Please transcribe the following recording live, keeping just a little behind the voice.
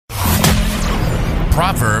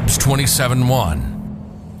Proverbs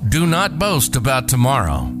 27:1. Do not boast about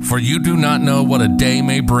tomorrow, for you do not know what a day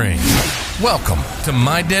may bring. Welcome to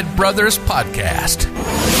My Dead Brothers Podcast.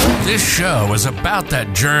 This show is about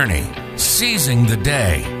that journey, seizing the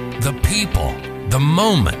day, the people, the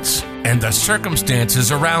moments, and the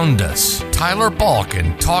circumstances around us. Tyler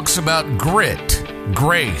Balkin talks about grit,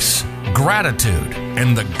 grace, gratitude,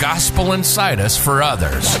 and the gospel inside us for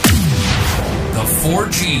others. The 4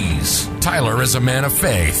 G's. Tyler is a man of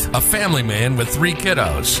faith, a family man with 3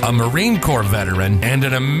 kiddos, a Marine Corps veteran, and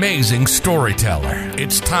an amazing storyteller.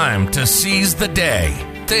 It's time to seize the day.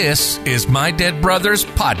 This is My Dead Brothers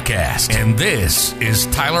Podcast, and this is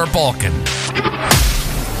Tyler Balkin.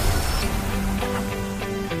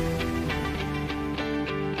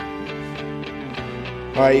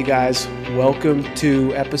 All right, you guys, welcome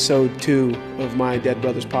to episode 2 of My Dead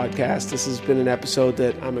Brothers Podcast. This has been an episode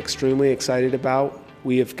that I'm extremely excited about.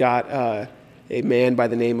 We have got a man by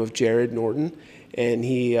the name of Jared Norton, and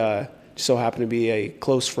he so happened to be a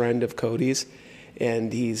close friend of Cody's,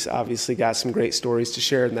 and he's obviously got some great stories to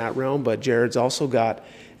share in that realm, but Jared's also got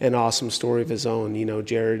an awesome story of his own. You know,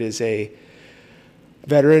 Jared is a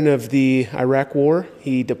veteran of the Iraq War.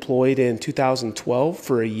 He deployed in 2012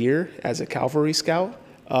 for a year as a cavalry scout.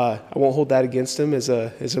 I won't hold that against him as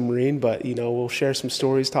a Marine, but, you know, we'll share some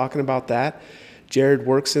stories talking about that. Jared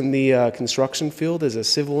works in the construction field as a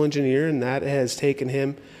civil engineer, and that has taken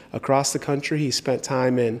him across the country. He spent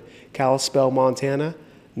time in Kalispell, Montana,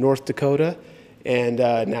 North Dakota, and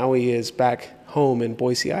now he is back home in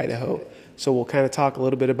Boise, Idaho. So we'll kind of talk a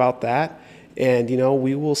little bit about that, and, you know,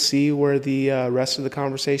 we will see where the rest of the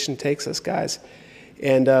conversation takes us, guys.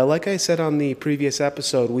 And like I said on the previous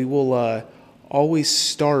episode, we will always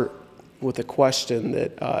start with a question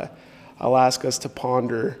that I'll ask us to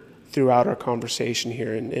ponder throughout our conversation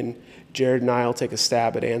here, and Jared and I will take a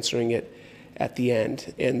stab at answering it at the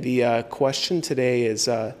end. And the question today is,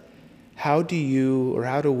 how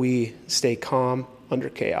do we stay calm under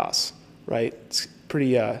chaos, right? It's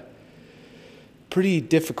pretty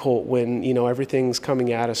difficult when, you know, everything's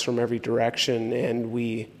coming at us from every direction and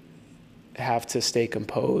we have to stay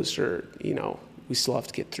composed, or, you know, we still have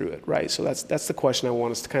to get through it, right? So that's the question I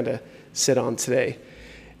want us to kind of sit on today.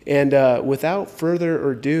 And without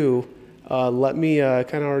further ado, let me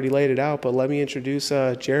kind of already laid it out, but let me introduce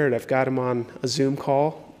Jared. I've got him on a Zoom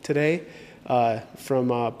call today from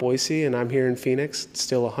Boise, and I'm here in Phoenix. It's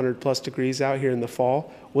still 100 plus degrees out here in the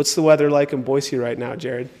fall. What's the weather like in Boise right now,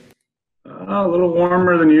 Jared? A little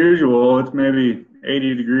warmer than usual. It's maybe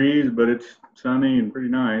 80 degrees, but it's sunny and pretty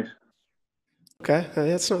nice. Okay,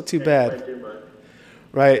 that's not too bad.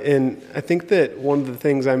 Right, and I think that one of the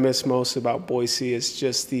things I miss most about Boise is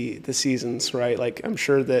just the seasons, right? Like, I'm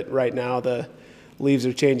sure that right now the leaves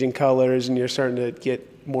are changing colors and you're starting to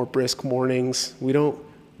get more brisk mornings.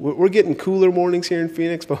 We're getting cooler mornings here in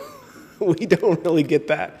Phoenix, but we don't really get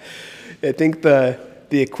that. I think the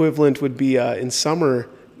equivalent would be in summer,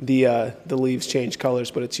 the leaves change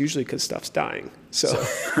colors, but it's usually because stuff's dying. So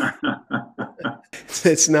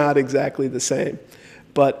it's not exactly the same.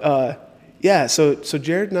 But yeah, so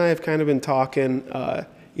Jared and I have kind of been talking,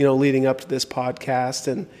 you know, leading up to this podcast,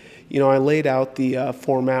 and, you know, I laid out the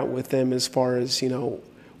format with him as far as, you know,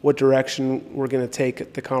 what direction we're going to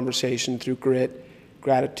take the conversation through grit,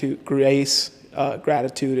 gratitude, grace,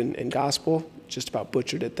 gratitude, and gospel. Just about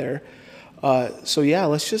butchered it there. So yeah,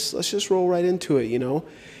 let's just roll right into it, you know.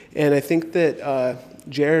 And I think that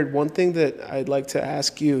Jared, one thing that I'd like to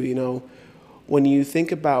ask you, you know, when you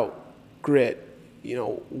think about grit, you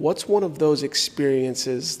know, what's one of those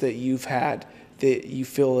experiences that you've had that you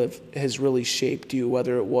feel has really shaped you,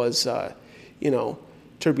 whether it was, you know,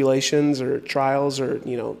 tribulations or trials or,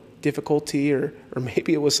 you know, difficulty, or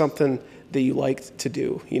maybe it was something that you liked to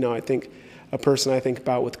do. You know, I think a person I think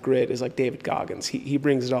about with grit is like David Goggins. He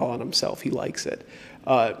brings it all on himself. He likes it.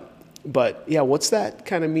 But yeah, what's that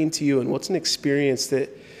kind of mean to you, and what's an experience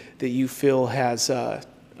that you feel has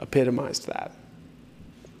epitomized that?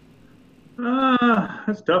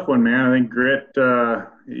 That's a tough one, man. I think grit,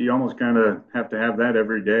 you almost kind of have to have that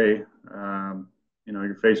every day. You know,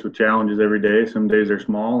 you're faced with challenges every day. Some days they're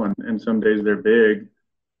small and some days they're big.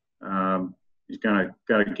 You just kind of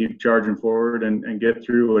got to keep charging forward and get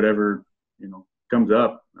through whatever, you know, comes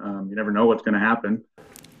up. You never know what's going to happen.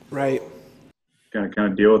 Right. Kind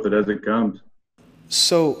of deal with it as it comes.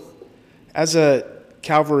 So as a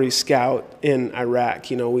cavalry scout in Iraq,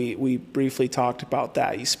 you know, we briefly talked about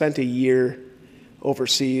that. You spent a year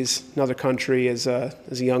overseas, another country, as a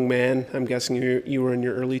young man. I'm guessing you were in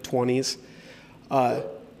your early 20s.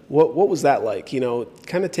 What was that like? You know,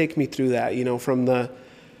 kind of take me through that, you know, from the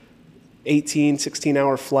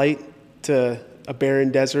 16-hour flight to a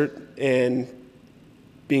barren desert and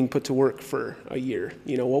being put to work for a year.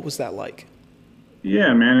 What was that like?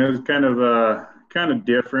 Yeah, man, it was kind of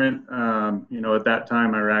different. At that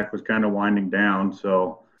time, Iraq was kind of winding down,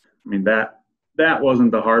 so I mean that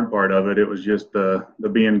wasn't the hard part of it. It was just the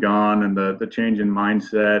being gone and the change in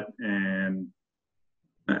mindset, and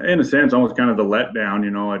in a sense, almost kind of the letdown.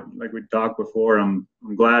 Like we talked before, I'm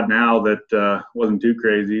glad now that it wasn't too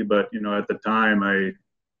crazy, but at the time, I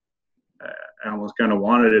almost kind of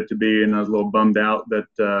wanted it to be, and I was a little bummed out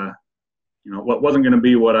that what wasn't going to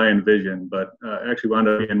be what I envisioned, but actually wound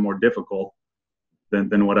up being more difficult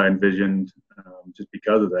than what I envisioned, just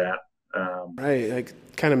because of that. Right, like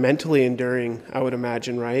kind of mentally enduring, I would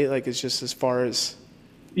imagine, right? Like it's just as far as.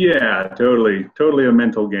 Yeah, totally a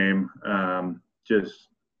mental game. Just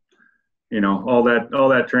all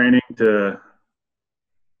that training to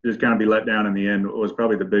just kind of be let down in the end was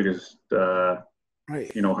probably the biggest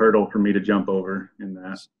right. Hurdle for me to jump over in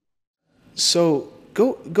that. So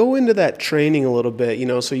go into that training a little bit.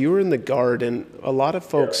 So you were in the Guard, and a lot of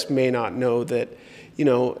folks may not know that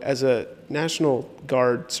as a National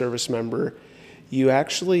Guard service member, you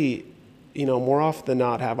actually more often than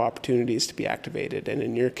not have opportunities to be activated, and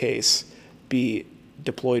in your case be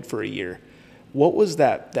deployed for a year. What was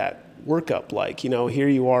that workup like? Here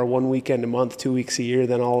you are 1 weekend a month, 2 weeks a year,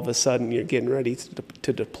 then all of a sudden you're getting ready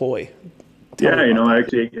to deploy.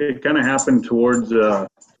 Actually it kind of happened towards the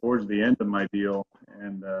end of my deal,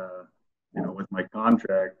 and with my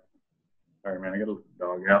contract. Sorry, man, I got a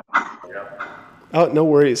dog out. Yeah. Oh, no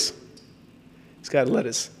worries. He's got to let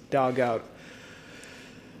his dog out.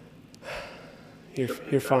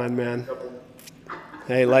 You're fine, man.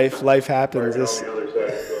 Hey, life happens.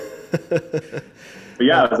 But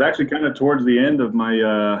yeah, it was actually kind of towards the end of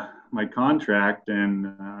my contract,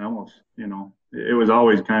 and I almost, it was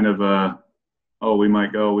always kind of oh, we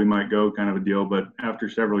might go kind of a deal. But after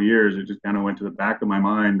several years, it just kind of went to the back of my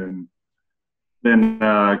mind, and then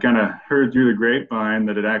kind of heard through the grapevine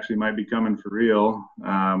that it actually might be coming for real.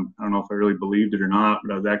 I don't know if I really believed it or not,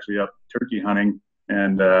 but I was actually up turkey hunting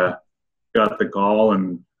and got the call.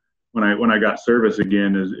 And when I got service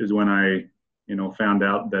again is when I found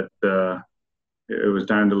out that it was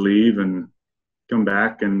time to leave and come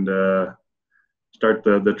back and start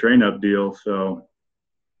the train up deal. So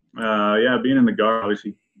being in the Guard,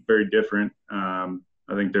 obviously very different.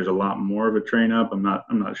 I think there's a lot more of a train up. I'm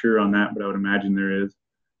not sure on that, but I would imagine there is.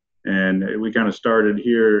 And we kind of started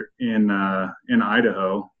here in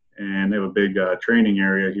Idaho, and they have a big training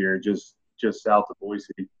area here just south of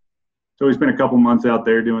Boise. So we spent a couple months out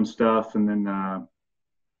there doing stuff, and then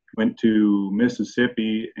went to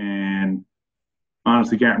Mississippi, and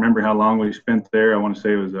honestly can't remember how long we spent there. I want to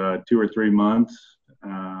say it was 2 or 3 months.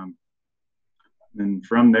 And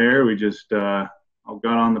from there, we just all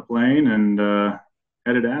got on the plane and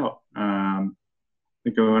headed out. I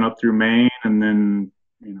think I went up through Maine, and then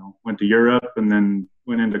went to Europe, and then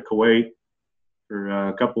went into Kuwait for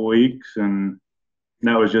a couple weeks, and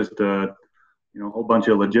that was just a whole bunch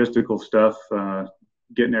of logistical stuff,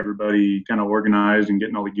 getting everybody kind of organized and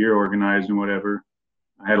getting all the gear organized and whatever.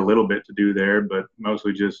 I had a little bit to do there, but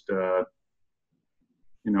mostly just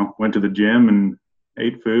went to the gym and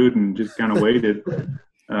ate food and just kind of waited.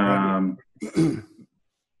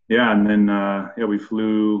 And then we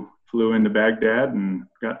flew into Baghdad and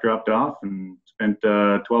got dropped off and spent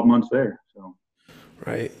 12 months there. So.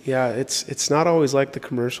 Right. Yeah. It's not always like the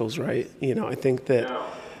commercials, right? I think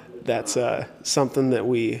that's something that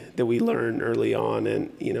we learn early on.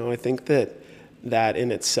 And, I think that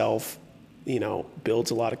in itself,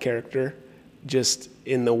 builds a lot of character just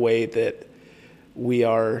in the way that we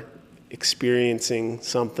are experiencing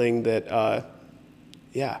something that,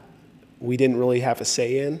 we didn't really have a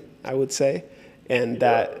say in, I would say. And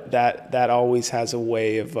that always has a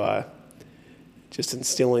way of just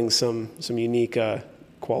instilling some unique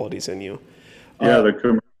qualities in you. Yeah,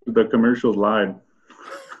 the commercials lied.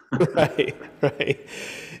 Right.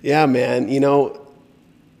 Yeah, man.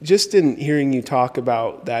 Just in hearing you talk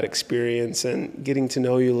about that experience and getting to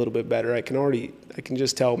know you a little bit better, I can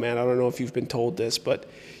just tell, man, I don't know if you've been told this, but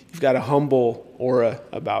you've got a humble aura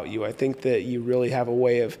about you. I think that you really have a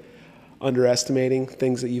way of underestimating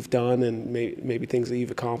things that you've done and maybe things that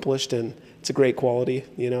you've accomplished, and it's a great quality,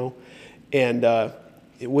 And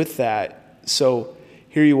with that, so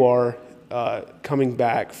here you are coming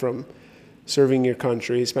back from serving your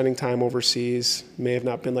country, spending time overseas. May have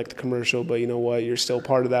not been like the commercial, but you know what? You're still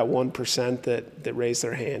part of that 1% that raised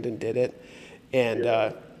their hand and did it.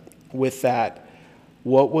 And with that,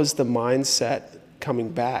 what was the mindset coming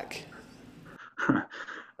back?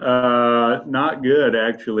 Not good,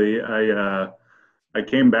 actually. I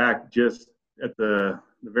came back just at the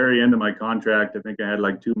very end of my contract. I think I had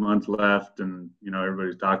like 2 months left, and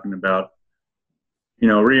everybody's talking about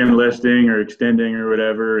re-enlisting or extending or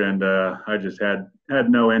whatever, and I just had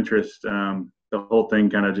no interest. The whole thing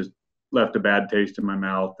kind of just left a bad taste in my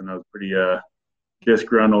mouth, and I was pretty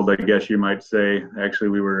disgruntled, I guess you might say. Actually,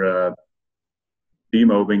 we were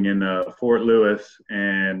demobbing in Fort Lewis,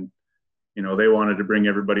 and they wanted to bring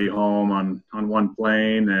everybody home on one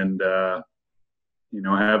plane and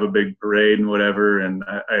have a big parade and whatever. And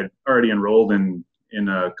I had already enrolled in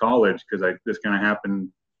college because this kind of happened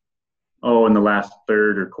in the last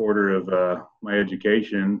third or quarter of my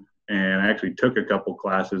education, and I actually took a couple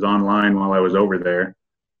classes online while I was over there.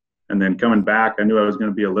 And then coming back, I knew I was going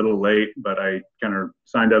to be a little late, but I kind of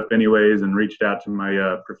signed up anyways and reached out to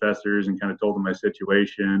my professors and kind of told them my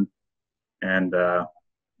situation. And,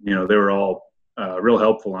 they were all real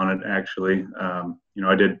helpful on it, actually.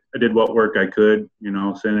 I did what work I could,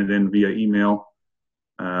 send it in via email.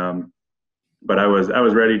 But I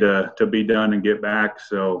was ready to be done and get back.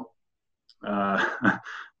 So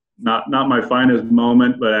not my finest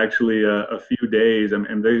moment, but actually a few days.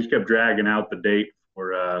 And they just kept dragging out the date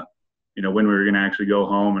for when we were going to actually go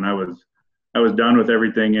home. And I was done with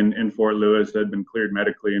everything in Fort Lewis. I'd been cleared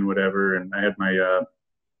medically and whatever, and I had my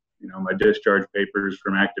my discharge papers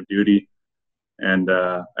from active duty. And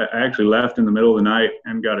I actually left in the middle of the night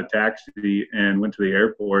and got a taxi and went to the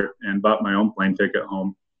airport and bought my own plane ticket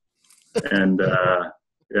home. And I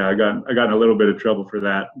got in a little bit of trouble for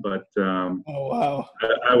that, but oh wow,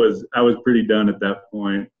 I was pretty done at that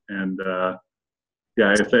point. And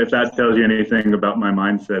if that tells you anything about my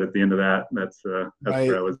mindset at the end of that, that's right.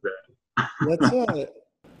 Where I was at.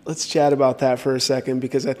 Let's chat about that for a second,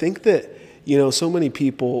 because I think that so many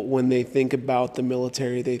people, when they think about the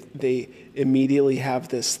military, they immediately have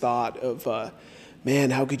this thought of, man,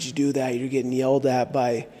 how could you do that? You're getting yelled at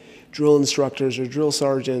by drill instructors or drill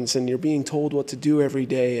sergeants, and you're being told what to do every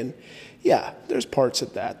day. And yeah, there's parts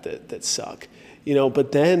of that suck,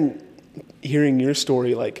 but then hearing your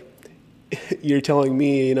story, like you're telling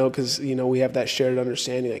me, because, we have that shared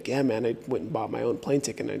understanding, like, yeah, man, I went and bought my own plane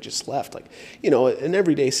ticket and I just left. Like, an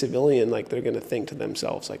everyday civilian, like, they're going to think to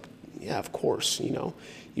themselves, like, yeah, of course, you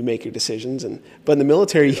make your decisions. But in the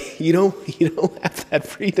military, you don't have that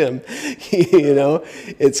freedom,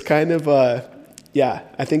 It's kind of,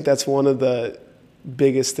 I think that's one of the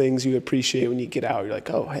biggest things you appreciate when you get out. You're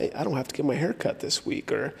like, oh, hey, I don't have to get my hair cut this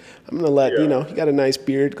week, or I'm going to let, you got a nice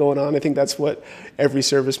beard going on. I think that's what every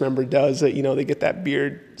service member does, that, they get that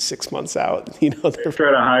beard 6 months out. I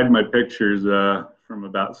try to hide my pictures from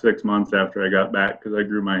about 6 months after I got back, because I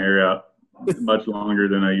grew my hair out much longer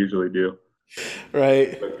than I usually do.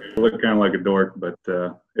 Right. I look kind of like a dork, but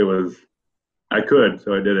I could,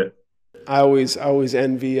 so I did it. I always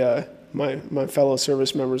envy my fellow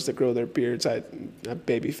service members that grow their beards. I have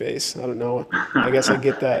baby face. I don't know. I guess I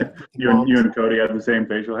get that. you and Cody had the same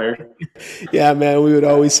facial hair? Yeah, man. We would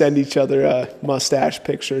always send each other mustache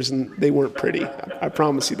pictures, and they weren't pretty. I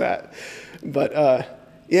promise you that. But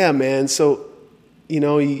yeah, man. So,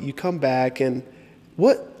 you come back, and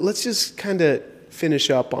let's just kind of finish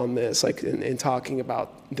up on this, like in talking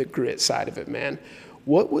about the grit side of it, man.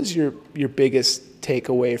 What was your biggest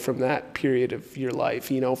takeaway from that period of your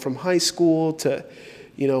life, from high school to,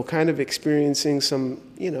 kind of experiencing some,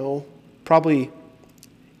 probably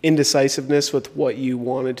indecisiveness with what you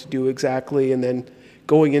wanted to do exactly, and then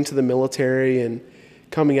going into the military and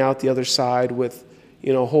coming out the other side with,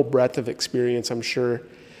 a whole breadth of experience, I'm sure.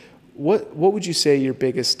 What would you say your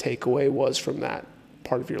biggest takeaway was from that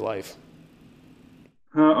part of your life?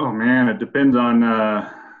 Oh man, it depends on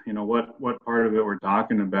what part of it we're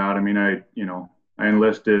talking about. I mean, I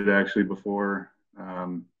enlisted actually before I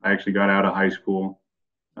actually got out of high school.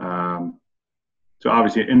 So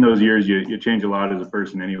obviously in those years you change a lot as a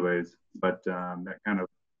person anyways, but that kind of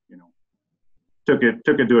took it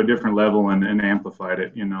to a different level and amplified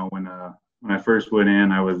it. When I first went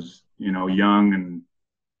in, I was young and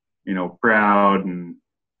proud and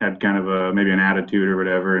had kind of maybe an attitude or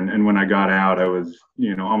whatever. And when I got out, I was,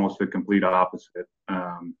 almost the complete opposite.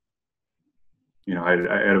 I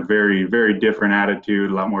had a very, very different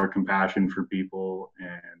attitude, a lot more compassion for people.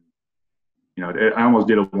 And, I almost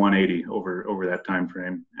did a 180 over that time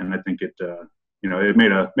frame. And I think it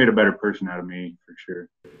made a better person out of me for sure.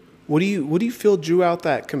 What do you feel drew out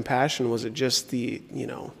that compassion? Was it just the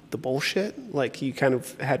bullshit? Like you kind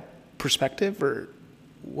of had perspective, or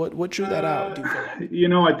what drew that out? Do you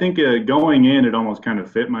feel like? I think going in, it almost kind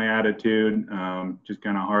of fit my attitude, just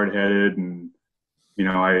kind of hard headed. And,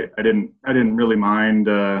 I didn't really mind,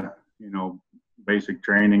 basic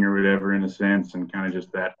training or whatever in a sense, and kind of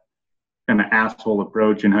just that kind of asshole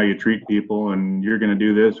approach in how you treat people, and you're going to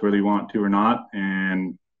do this whether you want to or not,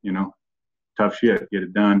 and tough shit, get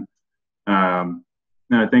it done. And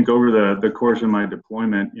I think over the course of my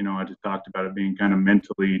deployment, I just talked about it being kind of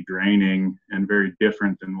mentally draining and very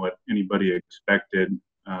different than what anybody expected.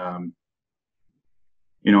 I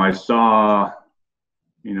saw,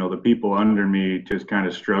 the people under me just kind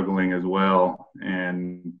of struggling as well.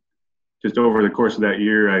 And just over the course of that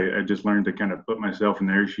year, I just learned to kind of put myself in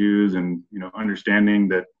their shoes and, understanding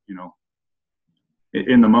that,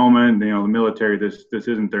 in the moment, the military, this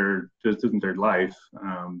isn't their life.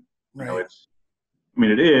 Right.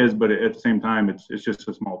 It is, but at the same time, it's just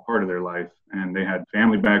a small part of their life. And they had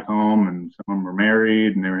family back home, and some of them were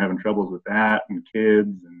married, and they were having troubles with that, and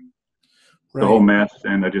kids, and the whole mess.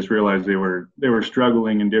 And I just realized they were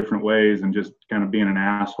struggling in different ways, and just kind of being an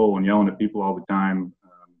asshole and yelling at people all the time.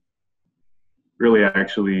 Really,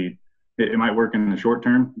 actually, it might work in the short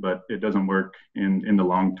term, but it doesn't work in the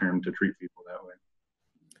long term to treat people that way.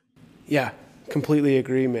 Yeah, completely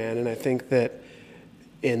agree, man. And I think that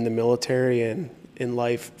in the military and in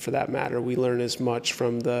life, for that matter, we learn as much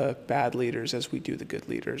from the bad leaders as we do the good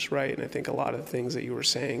leaders, right? And I think a lot of the things that you were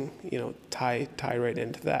saying, tie right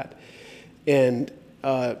into that. And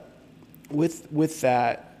with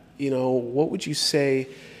that, what would you say?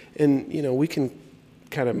 And we can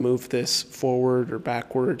kind of move this forward or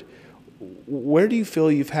backward. Where do you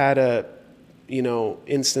feel you've had a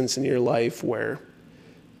instance in your life where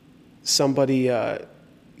somebody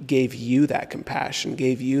gave you that compassion,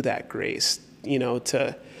 gave you that grace,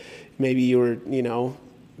 to maybe you were,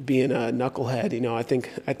 being a knucklehead.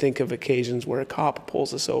 I think of occasions where a cop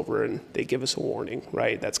pulls us over and they give us a warning,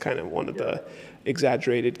 right? That's kind of one of the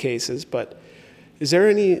exaggerated cases. But is there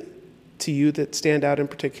any to you that stand out in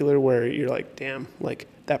particular where you're like, damn, like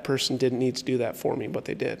that person didn't need to do that for me, but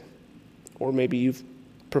they did? Or maybe you've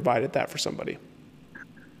provided that for somebody?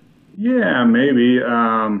 Yeah, maybe.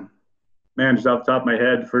 Man, just off the top of my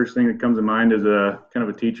head, first thing that comes to mind is a kind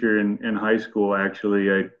of a teacher in high school. Actually,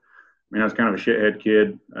 I was kind of a shithead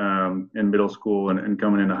kid in middle school, and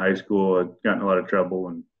coming into high school, I'd gotten a lot of trouble,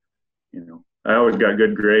 and I always got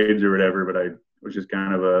good grades or whatever, but I was just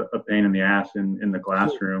kind of a pain in the ass in the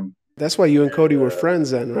classroom. That's why you and Cody were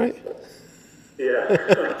friends then, right?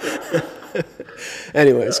 Yeah.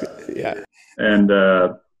 Anyways, yeah. And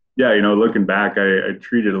looking back, I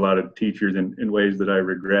treated a lot of teachers in ways that I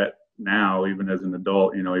regret now, even as an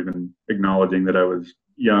adult, even acknowledging that I was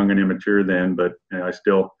young and immature then, but I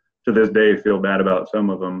still to this day feel bad about some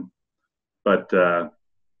of them. But I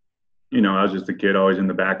was just a kid always in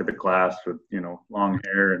the back of the class with long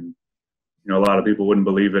hair, and a lot of people wouldn't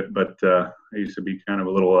believe it, but I used to be kind of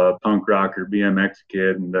a little punk rocker BMX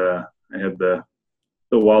kid, and I had the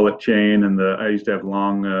wallet chain, and I used to have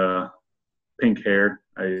long pink hair.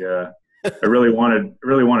 I really wanted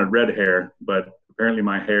red hair, but apparently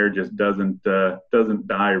my hair just doesn't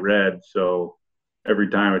dye red, so every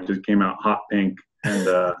time it just came out hot pink.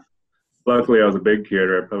 And luckily I was a big kid,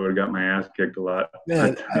 or I probably would have got my ass kicked a lot.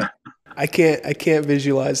 Man, I can't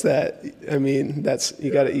visualize that. I mean, that's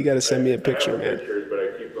you got to send me a picture, man. Pictures, but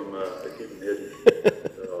I keep them hidden.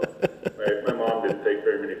 So my mom didn't take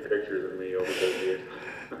very many pictures of me over those years.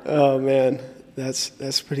 Oh man,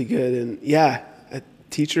 that's pretty good. And yeah,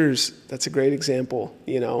 teachers, that's a great example.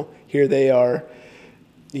 Here they are,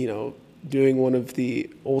 doing one of the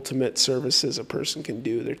ultimate services a person can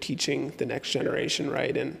do. They're teaching the next generation,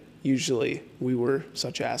 right? And usually we were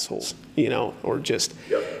such assholes, or just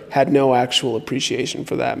had no actual appreciation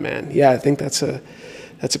for that, man. Yeah, I think that's a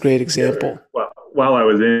great example. Well, while I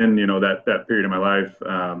was in, that period of my life,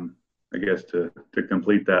 I guess to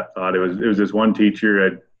complete that thought, it was this one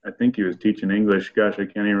teacher. I think he was teaching English. Gosh, I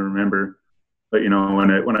can't even remember. But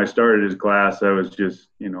when I started his class, I was just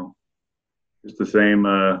just the same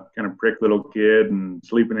kind of prick little kid, and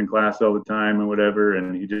sleeping in class all the time and whatever.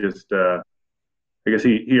 And he just I guess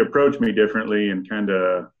he approached me differently, and kind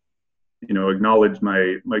of acknowledged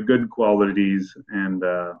my good qualities, and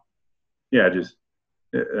it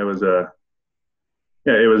was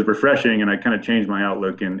refreshing, and I kind of changed my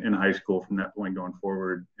outlook in high school from that point going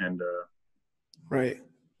forward. And right.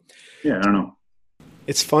 Yeah, I don't know.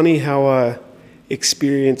 It's funny how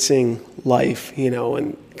experiencing life,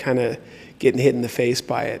 and kind of getting hit in the face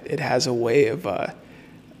by it has a way of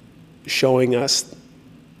showing us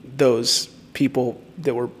those people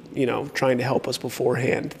that were, trying to help us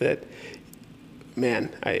beforehand that, man,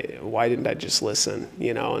 why didn't I just listen,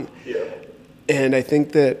 And I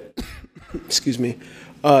think that, excuse me,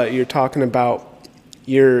 you're talking about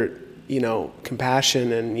your,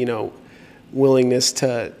 compassion and, willingness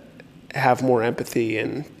to have more empathy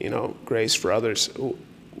and, grace for others.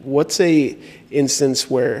 what's a instance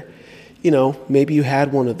where, maybe you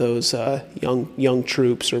had one of those young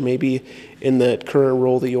troops, or maybe in the current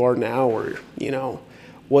role that you are now, or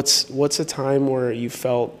what's a time where you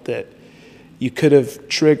felt that you could have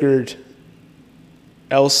triggered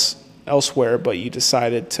elsewhere, but you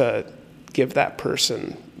decided to give that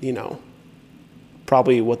person,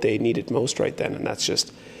 probably what they needed most right then, and that's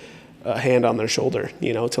just a hand on their shoulder,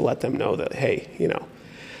 to let them know that, hey,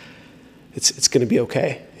 it's going to be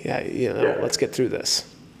okay. Yeah, let's get through this.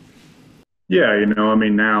 Yeah,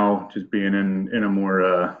 now just being in a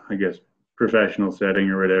more, I guess, professional setting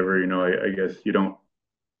or whatever, I guess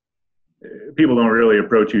people don't really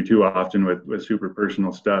approach you too often with super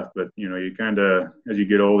personal stuff, but, you kind of, as you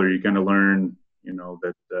get older, you kind of learn,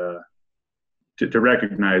 that to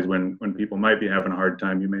recognize when people might be having a hard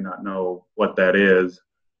time. You may not know what that is.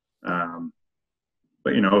 But,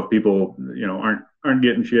 if people, aren't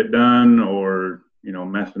getting shit done, or,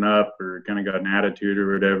 messing up, or kind of got an attitude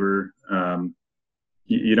or whatever,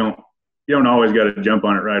 you don't always got to jump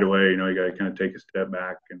on it right away. You got to kind of take a step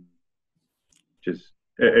back and just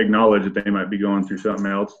acknowledge that they might be going through something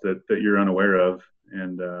else that you're unaware of.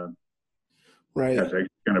 And, right. I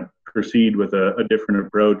kind of proceed with a different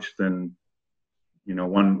approach than,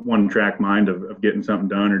 one track mind of getting something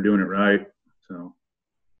done or doing it right. So.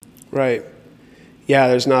 Right. Yeah,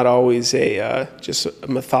 there's not always just a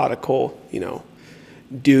methodical,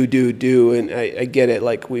 do. And I get it.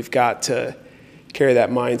 Like, we've got to carry that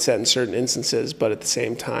mindset in certain instances, but at the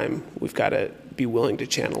same time, we've got to be willing to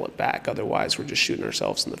channel it back. Otherwise, we're just shooting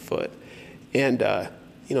ourselves in the foot. And,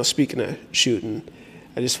 speaking of shooting,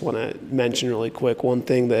 I just want to mention really quick one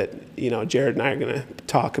thing that, Jared and I are going to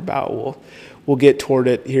talk about. We'll get toward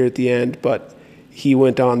it here at the end, but he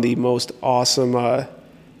went on the most awesome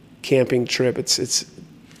camping trip. It's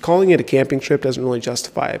calling it a camping trip doesn't really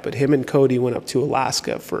justify it, but him and Cody went up to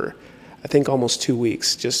Alaska for, I think, almost 2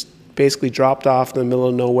 weeks. Just basically dropped off in the middle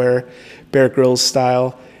of nowhere, Bear Grylls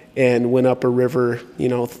style, and went up a river,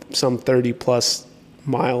 some 30 plus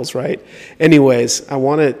miles, right? Anyways, I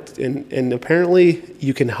want to, and apparently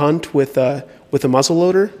you can hunt with a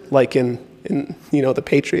muzzleloader, like in the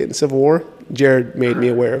Patriot and Civil War. Jared made me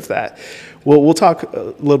aware of that. We'll talk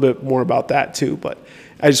a little bit more about that too, but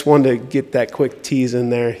I just wanted to get that quick tease in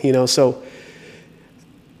there, So,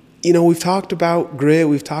 we've talked about grit,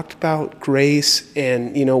 we've talked about grace,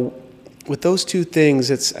 and, with those two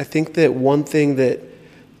things, I think that one thing that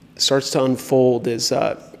starts to unfold is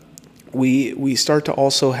we start to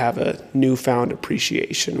also have a newfound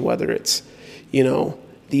appreciation, whether it's,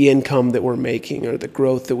 the income that we're making, or the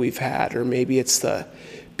growth that we've had, or maybe it's the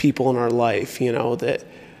people in our life, that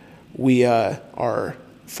we are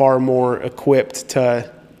far more equipped to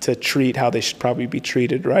treat how they should probably be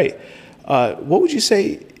treated, right? What would you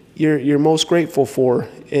say you're most grateful for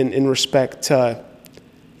in respect to,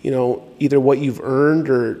 either what you've earned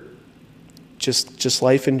or just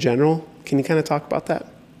life in general? Can you kind of talk about that?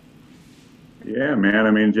 Yeah, man.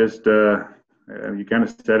 I mean, just you kind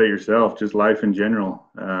of said it yourself. Just life in general.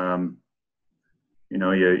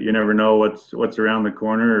 You never know what's around the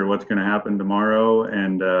corner or what's going to happen tomorrow,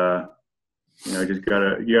 and you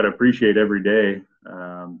gotta appreciate every day.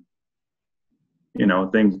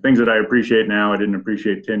 Things that I appreciate now I didn't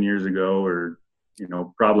appreciate 10 years ago, or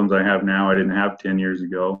problems I have now I didn't have 10 years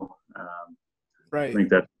ago. Right. I think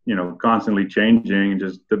that constantly changing, and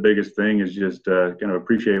just the biggest thing is just kind of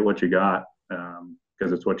appreciate what you got,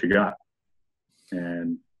 because it's what you got.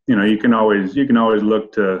 And you can always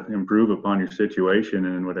look to improve upon your situation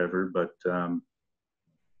and whatever, but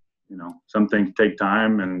some things take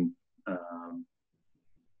time, and you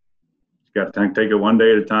got to take it one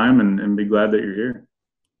day at a time and be glad that you're here.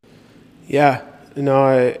 Yeah, no,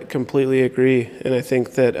 I completely agree. And I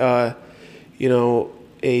think that,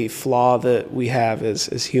 a flaw that we have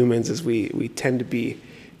as humans is we tend to be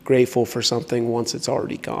grateful for something once it's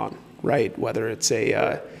already gone, right? Whether it's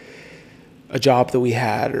a job that we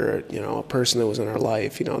had, or, a person that was in our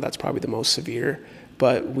life, that's probably the most severe.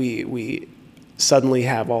 But we suddenly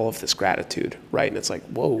have all of this gratitude, right? And it's like,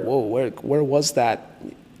 whoa, where was that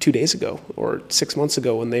 2 days ago or 6 months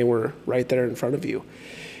ago when they were right there in front of you?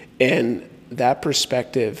 And that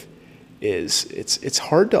perspective it's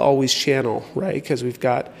hard to always channel, right? Because we've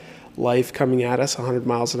got life coming at us 100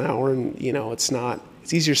 miles an hour, and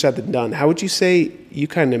it's easier said than done. How would you say you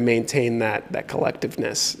kind of maintain that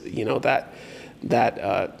collectiveness,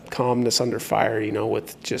 that calmness under fire,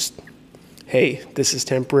 with just, hey, this is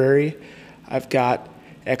temporary. I've got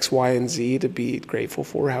X, Y, and Z to be grateful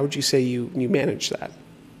for. How would you say you manage that?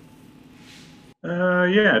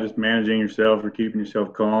 Just managing yourself or keeping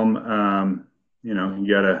yourself calm. you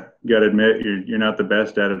gotta admit you're not the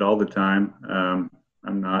best at it all the time.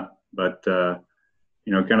 I'm not, but kind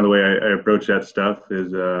of the way I approach that stuff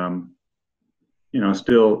is,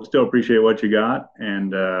 still appreciate what you got,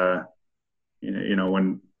 and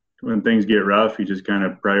when things get rough, you just kind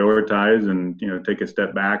of prioritize and take a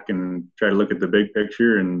step back and try to look at the big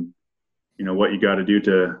picture and what you got to do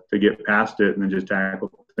to get past it, and then just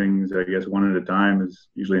tackle things, I guess, one at a time is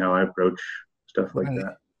usually how I approach stuff like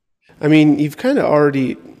that. I mean, you've kind of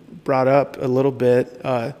already brought up a little bit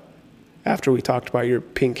after we talked about your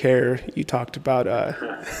pink hair. You talked about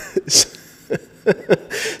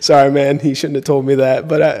sorry, man, he shouldn't have told me that,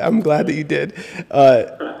 but I'm glad that you did.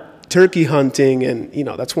 Turkey hunting, and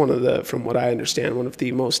that's from what I understand, one of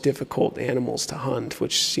the most difficult animals to hunt,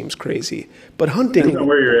 which seems crazy. But hunting, depends on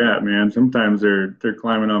where you're at, man. Sometimes they're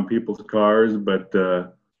climbing on people's cars, but right.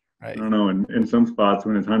 I don't know. In some spots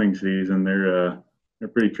when it's hunting season, they're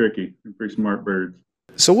pretty tricky. They're pretty smart birds.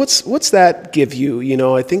 So what's that give you?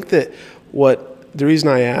 I think that the reason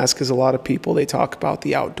I ask is a lot of people, they talk about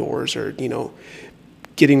the outdoors, or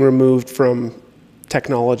getting removed from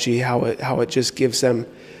technology, how it just gives them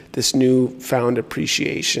this newfound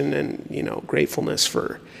appreciation and gratefulness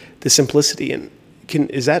for the simplicity. And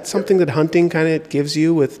is that something that hunting kind of gives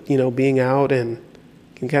you with being out, and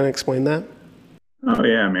can kind of explain that? Oh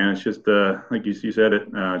yeah, man. It's just like you said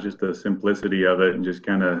it, just the simplicity of it, and just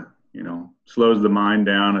kind of slows the mind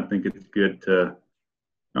down. I think it's good to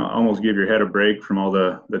almost give your head a break from all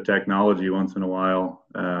the technology once in a while.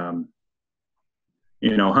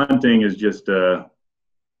 Hunting is just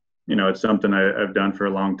it's something I've done for a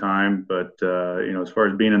long time, but as far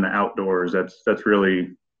as being in the outdoors, that's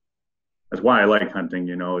why I like hunting.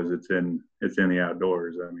 Is it's in the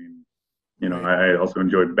outdoors. I mean, I also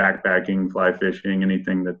enjoy backpacking, fly fishing,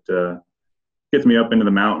 anything that gets me up into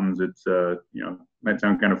the mountains. It's might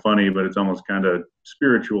sound kind of funny, but it's almost kind of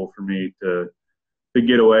spiritual for me to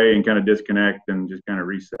get away and kind of disconnect and just kind of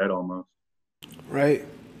reset almost. Right.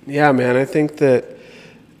 Yeah, man. I think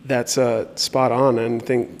that's spot on. And I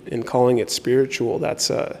think in calling it spiritual,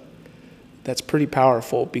 that's pretty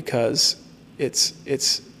powerful, because it's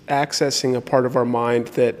accessing a part of our mind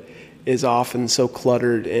that is often so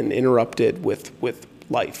cluttered and interrupted with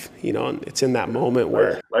life, and it's in that moment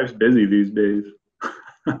where life's busy these days.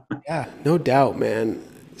 Yeah, no doubt, man.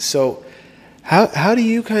 So how do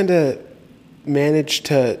you kind of manage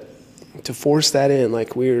to force that in?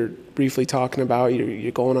 Like we were briefly talking about,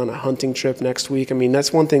 you're going on a hunting trip next week. I mean,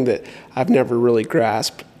 that's one thing that I've never really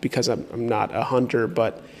grasped, because I'm not a hunter,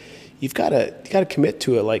 but you've got to commit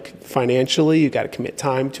to it. Like financially, you got to commit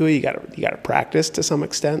time to it. You got to practice to some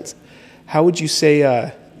extent. How would you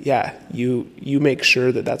say, you make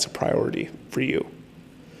sure that that's a priority for you?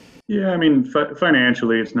 Yeah, I mean,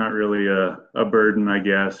 financially, it's not really a burden, I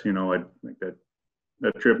guess. Like that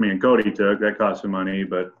trip me and Cody took, that cost some money,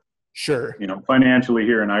 but sure, financially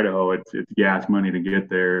here in Idaho, it's gas money to get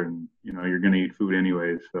there, and you're going to eat food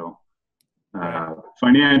anyways. So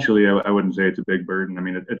financially, I wouldn't say it's a big burden. I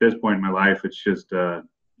mean, at this point in my life, it's just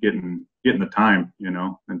getting the time,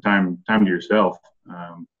 and time to yourself.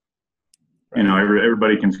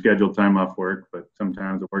 Everybody can schedule time off work, but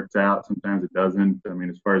sometimes it works out, sometimes it doesn't. I mean,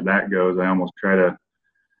 as far as that goes, I almost try to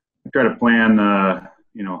plan,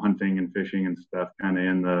 hunting and fishing and stuff kind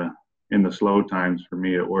of in the slow times for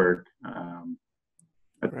me at work.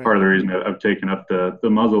 That's part of the reason I've taken up the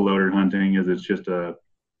muzzle loader hunting, is it's just the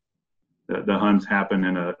hunts happen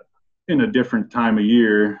in a different time of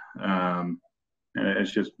year. And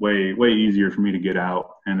it's just way easier for me to get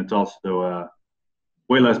out. And it's also,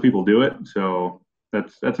 way less people do it, so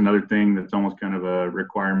that's another thing that's almost kind of a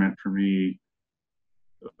requirement for me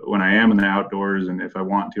when I am in the outdoors, and if I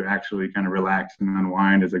want to actually kind of relax and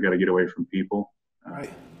unwind, is I got to get away from people.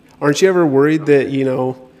 Right. Aren't you ever worried that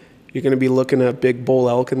you're going to be looking a big bull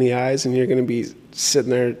elk in the eyes, and you're going to be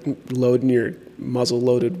sitting there loading your muzzle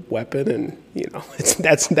loaded weapon, and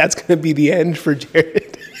that's going to be the end for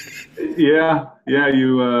Jared? Yeah,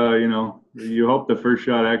 you hope the first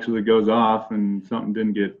shot actually goes off and something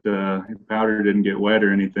didn't get powder didn't get wet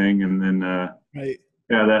or anything, and then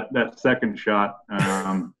that second shot,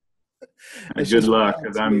 good luck,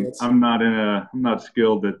 because I'm not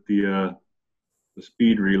skilled at the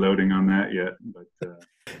speed reloading on that yet, but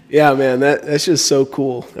yeah, man, that's just so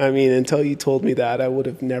cool. I mean, until you told me that, I would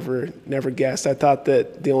have never guessed. I thought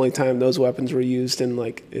that the only time those weapons were used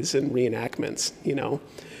is in reenactments,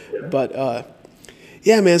 but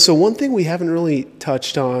yeah, man. So one thing we haven't really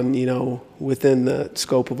touched on, within the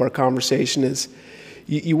scope of our conversation is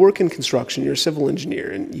you work in construction. You're a civil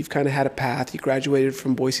engineer, and you've kind of had a path. You graduated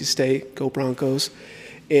from Boise State, go Broncos,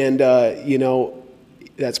 and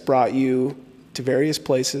that's brought you to various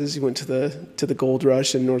places. You went to the Gold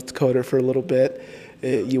Rush in North Dakota for a little bit.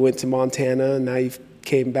 You went to Montana, and now you've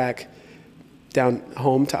came back down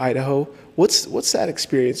home to Idaho. What's that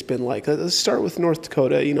experience been like? Let's start with North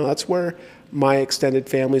Dakota. You know, that's where my extended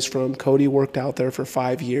family's from. Cody worked out there for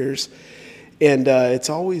 5 years, and it's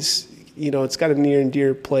always, you know, it's got a near and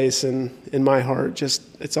dear place in my heart. Just,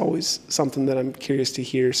 it's always something that I'm curious to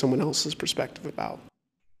hear someone else's perspective about.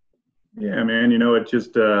 Yeah, man, you know, it's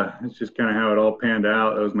just kind of how it all panned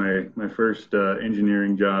out. That was my first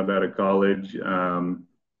engineering job out of college.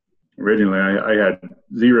 Originally, I had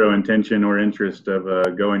zero intention or interest of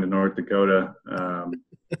going to North Dakota.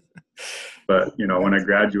 But, you know, when I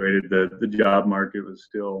graduated, the job market was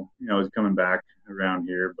still, you know, it was coming back around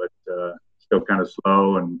here, but still kind of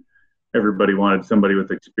slow, and everybody wanted somebody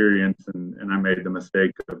with experience. And I made the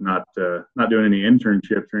mistake of not doing any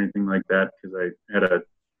internships or anything like that, because I had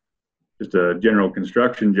just a general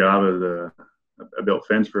construction job. I built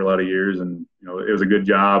fence for a lot of years, and, you know, it was a good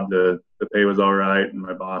job. The pay was all right, and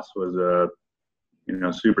my boss was you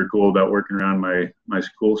know, super cool about working around my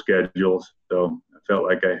school schedules. So I felt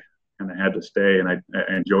like I kind of had to stay, and I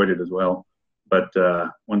enjoyed it as well. But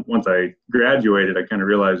once I graduated, I kind of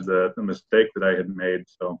realized the mistake that I had made.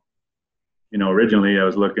 So, you know, originally I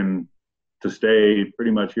was looking to stay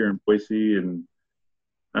pretty much here in Boise, and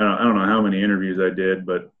I don't know how many interviews I did,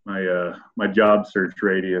 but my job search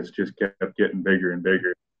radius just kept getting bigger and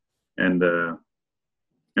bigger. And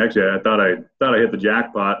actually, I thought I hit the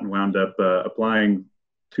jackpot and wound up applying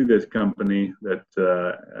to this company that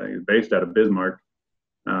is based out of Bismarck,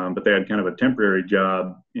 but they had kind of a temporary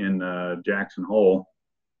job in Jackson Hole.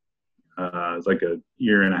 It was like a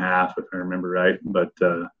year and a half, if I remember right. But I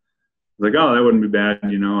was like, oh, that wouldn't be bad.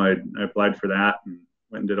 You know, I applied for that and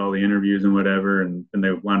went and did all the interviews and whatever, and then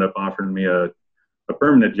they wound up offering me a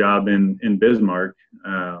permanent job in Bismarck.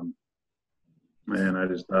 And I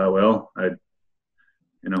just thought, well,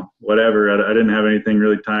 you know, whatever. I didn't have anything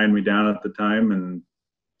really tying me down at the time, and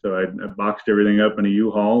so I boxed everything up in a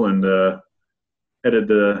U-Haul and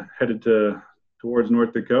headed towards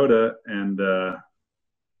North Dakota. And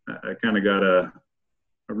I kind of got a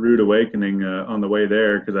rude awakening on the way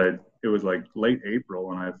there, because it was like late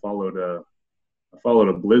April, and I followed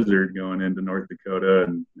a blizzard going into North Dakota,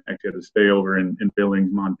 and actually had to stay over in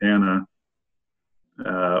Billings, Montana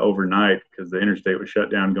overnight, because the interstate was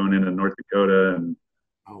shut down going into North Dakota. And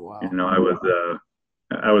oh, wow. You know,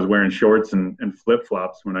 I was wearing shorts and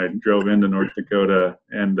flip-flops when I drove into North Dakota,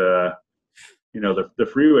 and you know, the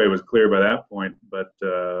freeway was clear by that point, but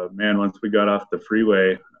man, once we got off the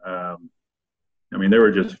freeway, I mean, there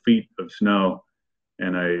were just feet of snow.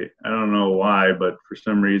 And I don't know why, but for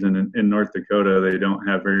some reason in North Dakota, they don't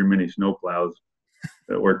have very many snowplows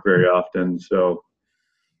that work very often. So,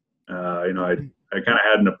 you know, I kind of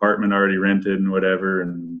had an apartment already rented and whatever,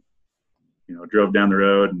 and, you know, drove down the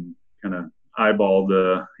road and kind of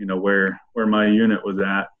eyeballed, you know, where my unit was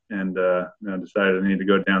at, and I decided I need to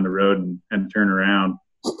go down the road and turn around.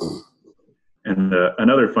 And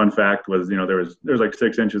another fun fact was, you know, there was like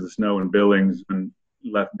 6 inches of snow in Billings when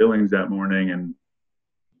left Billings that morning, and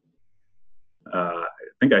I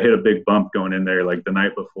think I hit a big bump going in there like the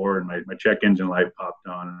night before, and my check engine light popped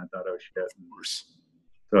on, and I thought, oh shit.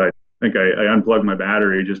 So I think I unplugged my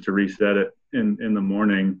battery just to reset it in the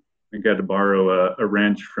morning. I think I had to borrow a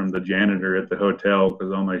wrench from the janitor at the hotel,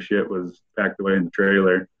 because all my shit was packed away in the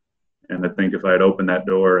trailer. And I think if I had opened that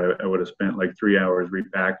door, I would have spent like 3 hours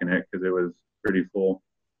repacking it, because it was pretty full.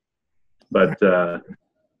 But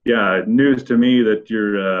yeah, news to me that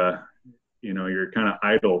you know, you're kind of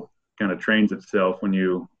idle kind of trains itself when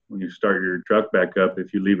you start your truck back up,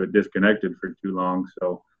 if you leave it disconnected for too long.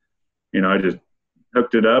 So, you know, I just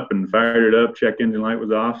hooked it up and fired it up. Check engine light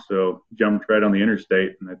was off, so jumped right on the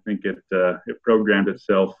interstate, and I think it programmed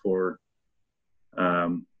itself for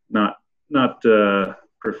not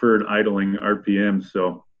preferred idling RPMs.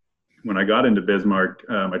 So when I got into Bismarck,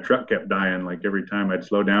 my truck kept dying like every time I'd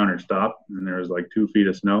slow down or stop, and there was like 2 feet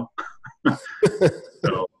of snow.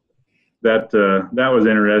 So that was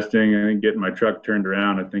interesting. I think getting my truck turned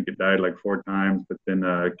around, I think it died like 4 times, but then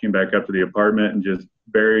I came back up to the apartment and just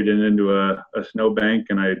buried it into a snowbank,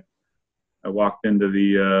 and I walked into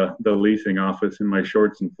the leasing office in my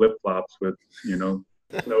shorts and flip-flops with, you know,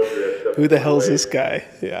 snow drifts. Who the hell's this guy?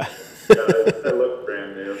 Yeah. Yeah, I look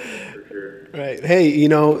brand new for sure. Right. Hey, you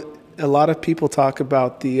know, a lot of people talk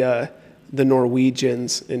about the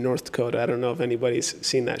Norwegians in North Dakota. I don't know if anybody's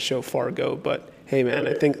seen that show Fargo, but hey, man,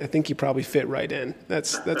 I think you probably fit right in.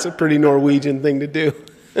 That's a pretty Norwegian thing to do.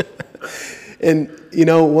 And you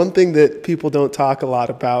know, one thing that people don't talk a lot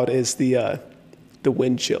about is the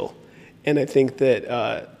wind chill, and I think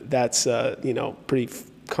that that's, pretty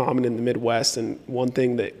common in the Midwest. And one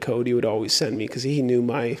thing that Cody would always send me, because he knew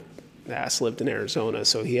my ass lived in Arizona,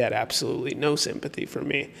 so he had absolutely no sympathy for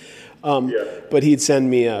me. But he'd send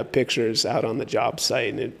me pictures out on the job site,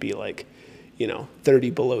 and it'd be like,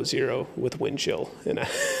 30 below zero with wind chill. And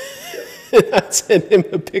I'd send him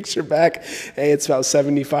a picture back. Hey, it's about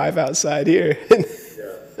 75 outside here.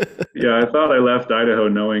 Yeah, I thought I left Idaho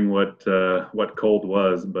knowing what cold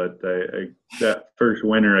was, but that first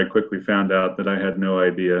winter I quickly found out that I had no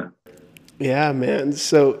idea. Yeah, man.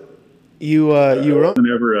 So you were on.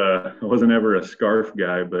 I wasn't ever a scarf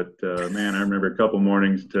guy, but man, I remember a couple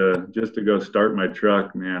mornings just to go start my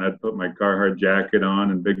truck. Man, I'd put my Carhartt jacket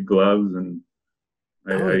on and big gloves, and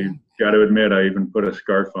I got to admit, I even put a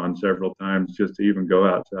scarf on several times just to even go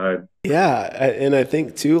outside. Yeah, and I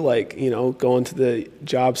think too, like, going to the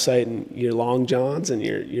job site and your long johns and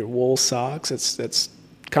your wool socks, that's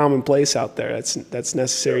commonplace out there. That's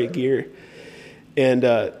necessary gear. And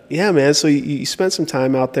yeah, man, so you spent some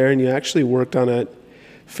time out there, and you actually worked on a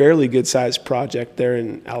fairly good-sized project there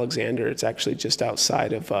in Alexander. It's actually just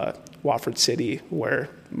outside of Wofford City, where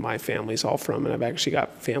my family's all from, and I've actually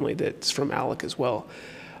got family that's from Alec as well.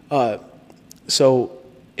 So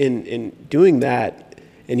in doing that,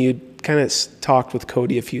 and you kind of talked with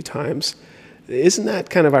Cody a few times, isn't that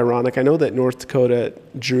kind of ironic? I know that North Dakota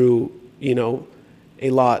drew, a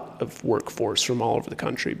lot of workforce from all over the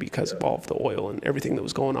country because of all of the oil and everything that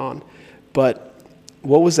was going on. But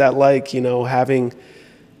what was that like, having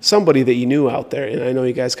somebody that you knew out there? And I know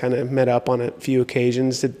you guys kind of met up on a few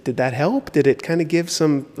occasions. Did that help? Did it kind of give a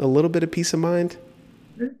little bit of peace of mind?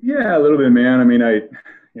 Yeah, a little bit, man. I mean, it's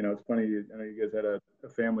funny. I know you guys had a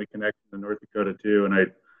family connection to North Dakota too,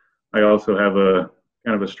 and I also have a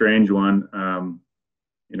kind of a strange one. On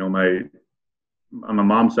my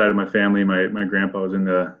mom's side of my family, my grandpa was in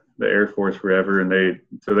the Air Force forever, and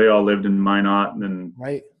they all lived in Minot, and then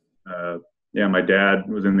right. My dad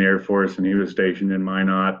was in the Air Force, and he was stationed in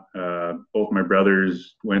Minot. Both my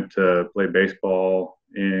brothers went to play baseball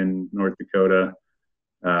in North Dakota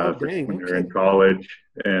when they were in college,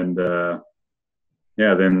 and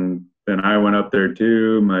then I went up there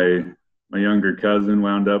too. My younger cousin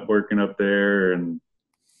wound up working up there, and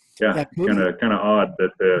kind of odd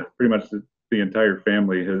that pretty much the entire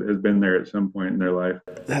family has been there at some point in their life.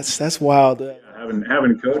 That's wild.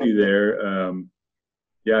 Having Cody there,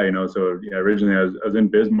 originally I was in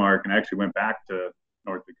Bismarck, and I actually went back to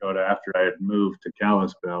North Dakota after I had moved to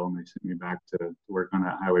Kalispell, and they sent me back to work on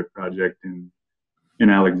that highway project in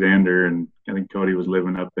Alexander. And I think Cody was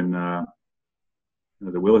living up in the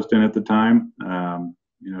Williston at the time,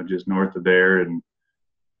 just north of there. And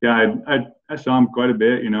yeah, I saw him quite a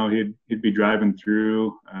bit. He'd be driving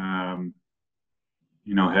through,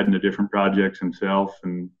 heading to different projects himself,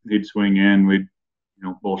 and he'd swing in. We'd,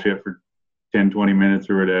 bullshit for 10, 20 minutes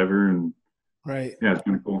or whatever. And right. Yeah, it's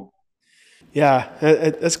kind of cool. Yeah,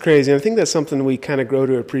 that's crazy. I think that's something we kind of grow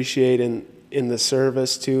to appreciate in the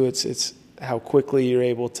service too. It's how quickly you're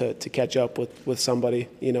able to catch up with somebody,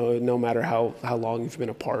 no matter how long you've been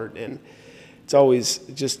apart. And it's always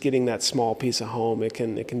just getting that small piece of home. It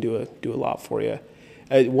can do a lot for you.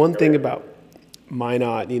 One thing about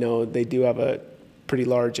Minot, they do have a pretty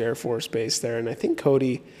large Air Force base there, and I think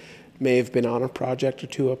Cody may have been on a project or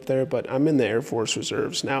two up there, but I'm in the Air Force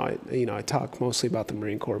Reserves now. I talk mostly about the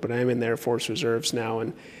Marine Corps, but I'm in the Air Force Reserves now,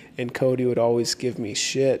 and Cody would always give me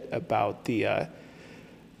shit about the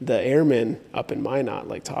airmen up in Minot,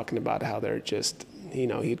 like talking about how they're just,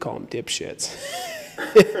 he'd call them dipshits.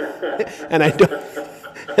 and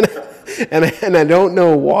I don't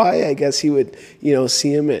know why. I guess he would,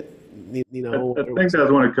 see him at, I think that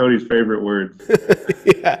was one of Cody's favorite words.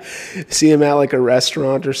 Yeah. See him at like a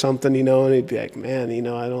restaurant or something, and he'd be like, man,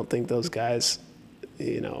 I don't think those guys,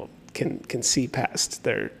 can see past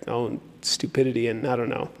their own stupidity. And I don't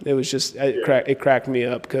know. It was just, it cracked me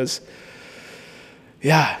up because,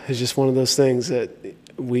 yeah, it's just one of those things that it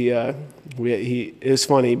was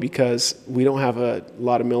funny because we don't have a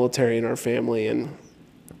lot of military in our family, and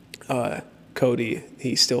Cody,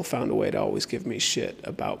 he still found a way to always give me shit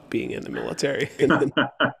about being in the military.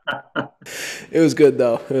 It was good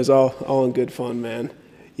though. It was all in good fun, man.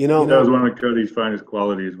 That was one of Cody's finest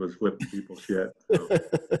qualities, was flipping people shit. So.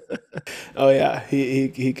 Oh yeah,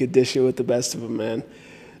 he could dish it with the best of them, man.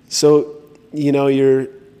 So, you're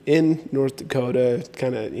in North Dakota,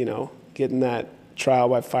 kind of, getting that trial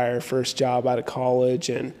by fire first job out of college,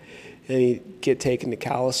 and and you get taken to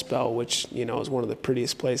Kalispell, which, you know, is one of the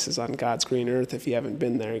prettiest places on God's green earth. If you haven't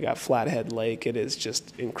been there, you got Flathead Lake. It is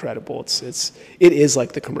just incredible. It is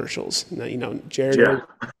like the commercials. You know, Jared. Yeah.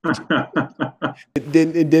 It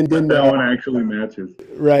didn't that one actually matches.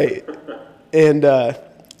 Right. And,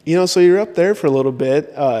 you know, so you're up there for a little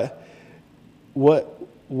bit. What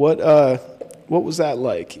was that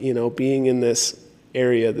like, you know, being in this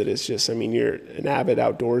area that is just, I mean, you're an avid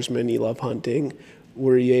outdoorsman, you love hunting.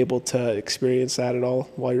 Were you able to experience that at all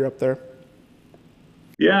while you're up there?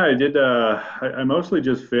 Yeah, I did. I mostly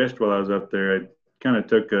just fished while I was up there. I kind of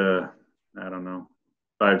took I don't know,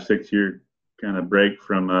 5-6 year kind of break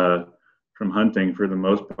from hunting for the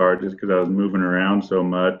most part, just because I was moving around so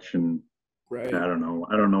much. And Right. I don't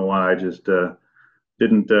know why. I just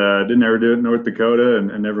didn't ever do it in North Dakota,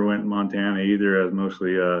 and never went in Montana either. I was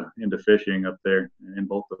mostly into fishing up there in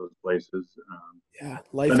both of those places. Yeah,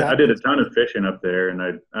 I did a ton of fishing up there,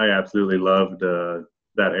 and I absolutely loved that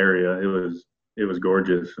area. It was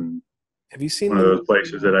gorgeous, and have you seen one of those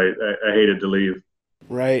places that I hated to leave.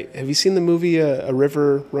 Right. Have you seen the movie A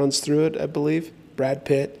River Runs Through It, I believe? Brad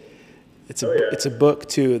Pitt. It's a book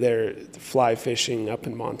too. They're fly fishing up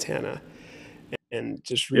in Montana, and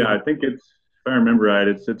just really, I think if I remember right,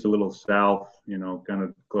 it's a little south, you know, kind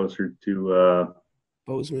of closer to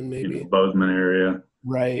Bozeman maybe. you know, Bozeman area.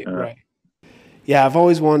 Right. Yeah, I've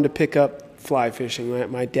always wanted to pick up fly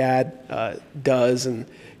fishing. My dad does, and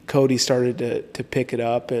Cody started to pick it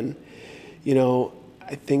up, and you know,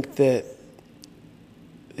 I think that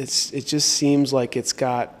it just seems like it's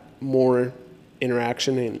got more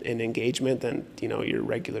interaction and engagement than, you know, your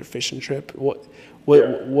regular fishing trip.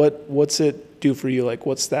 What's it do for you? Like,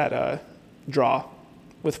 what's that draw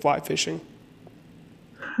with fly fishing?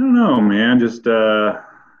 I don't know, man. Just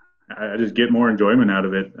I just get more enjoyment out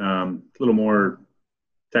of it. It's a little more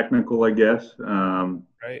technical, I guess.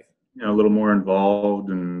 Right. You know, a little more involved,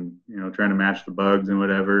 and you know, trying to match the bugs and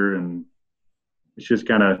whatever. And it's just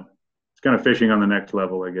kind of fishing on the next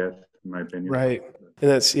level, I guess, in my opinion. Right. And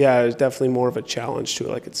it's definitely more of a challenge to it.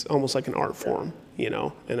 Like, it's almost like an art form, you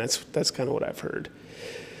know, and that's kind of what I've heard.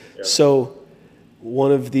 Yeah. So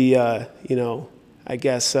one of the, you know, I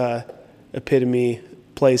guess, epitome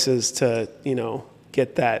places to, you know,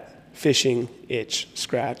 get that fishing itch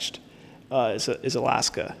scratched, is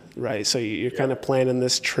Alaska, right? So you're kind of planning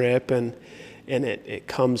this trip, and it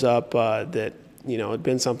comes up, that, you know, it'd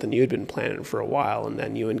been something you'd been planning for a while, and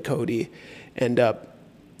then you and Cody end up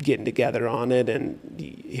getting together on it. And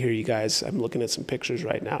here you guys, I'm looking at some pictures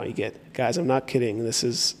right now. You get, guys, I'm not kidding. This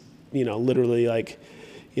is, you know, literally like,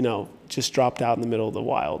 you know, just dropped out in the middle of the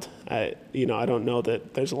wild. I don't know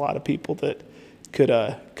that there's a lot of people that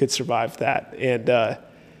could survive that. And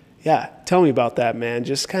yeah, tell me about that, man.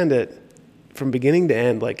 Just kind of from beginning to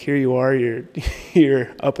end. Like, here you are, you're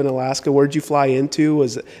up in Alaska. Where'd you fly into?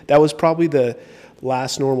 That was probably the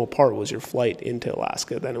last normal part, was your flight into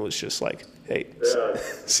Alaska. Then it was just like, hey,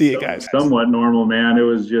 see you guys. Somewhat normal, man. It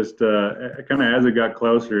was just kind of, as it got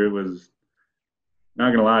closer, it was,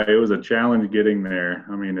 not gonna lie, it was a challenge getting there.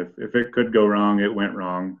 I mean, if it could go wrong, it went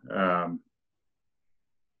wrong.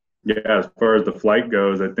 As far as the flight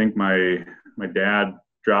goes, I think my dad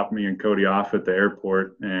dropped me and Cody off at the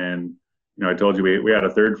airport, and you know, I told you we had a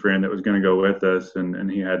third friend that was going to go with us, and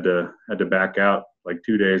he had to back out like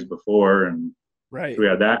 2 days before, and right. So we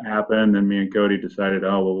had that happen. And me and Cody decided,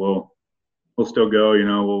 oh well, we'll still go, you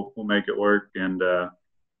know, we'll make it work. And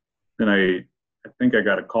then I think I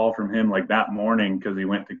got a call from him like that morning, because he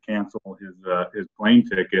went to cancel his plane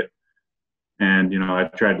ticket, and you know, I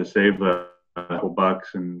tried to save a couple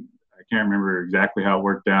bucks, and I can't remember exactly how it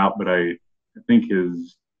worked out, but I think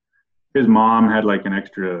his mom had like an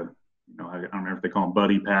extra, you know, I don't remember if they call them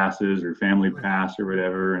buddy passes or family pass or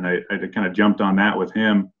whatever, and I kind of jumped on that with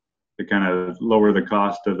him to kind of lower the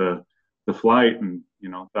cost of the flight, and you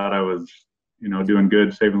know, thought I was, you know, doing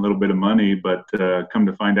good, saving a little bit of money. But come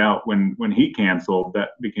to find out, when he canceled, that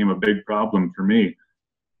became a big problem for me.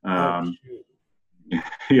 Yeah,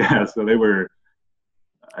 so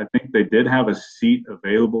I think they did have a seat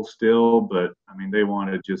available still, but I mean, they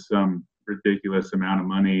wanted just some ridiculous amount of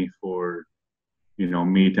money for, you know,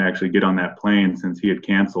 me to actually get on that plane. Since he had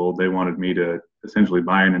canceled, they wanted me to essentially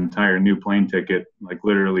buy an entire new plane ticket, like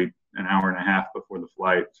literally an hour and a half before the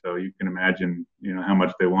flight. So you can imagine, you know, how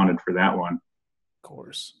much they wanted for that one. Of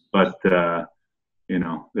course. But, you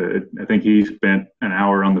know, I think he spent an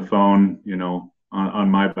hour on the phone, you know, on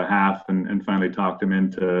my behalf, and finally talked him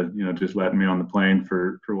into, you know, just letting me on the plane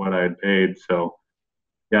for what I had paid. So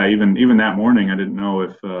yeah, even that morning, I didn't know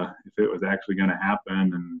if it was actually going to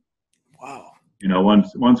happen. And wow, you know,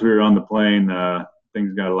 once we were on the plane,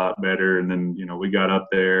 things got a lot better. And then, you know, we got up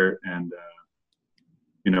there and,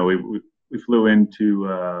 you know, we flew into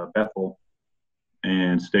Bethel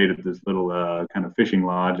and stayed at this little kind of fishing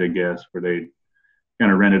lodge, I guess, where they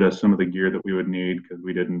kind of rented us some of the gear that we would need because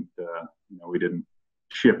we didn't, you know, we didn't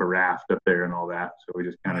ship a raft up there and all that. So we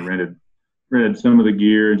just kind of rented some of the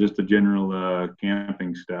gear and just the general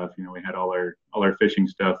camping stuff. You know, we had all our fishing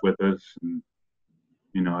stuff with us, and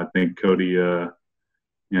you know, I think Cody, you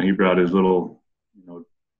know, he brought his little, you know,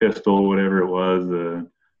 pistol, whatever it was.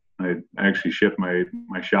 I actually shipped my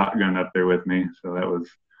shotgun up there with me, so that was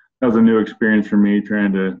a new experience for me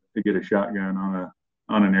trying to get a shotgun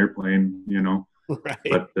on an airplane, you know. Right.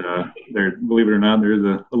 But there, believe it or not, there's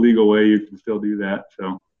a legal way you can still do that.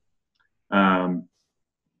 So,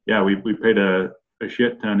 yeah, we paid a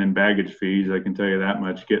shit ton in baggage fees. I can tell you that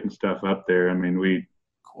much. Getting stuff up there. I mean, we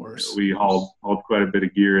hauled quite a bit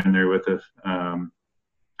of gear in there with us.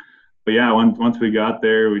 But yeah, once we got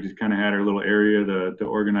there, we just kind of had our little area to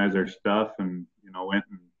organize our stuff, and you know, went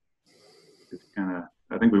and just kind of.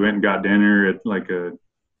 I think we went and got dinner at like a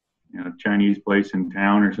Chinese place in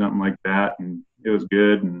town or something like that, and it was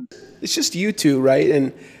good. And it's just you two, right?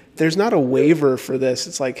 And there's not a waiver for this.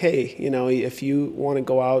 It's like, hey, you know, if you want to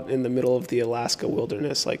go out in the middle of the Alaska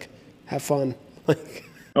wilderness, like, have fun. Like,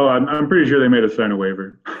 oh, I'm pretty sure they made us sign a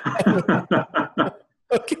waiver.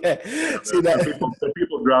 Okay. See that the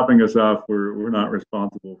people dropping us off we're not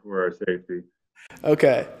responsible for our safety.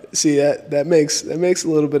 Okay. See that makes a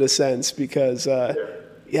little bit of sense because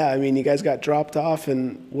yeah, I mean, you guys got dropped off,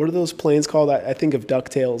 and what are those planes called? I think of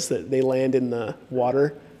DuckTales, that they land in the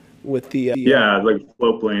water with the yeah, like a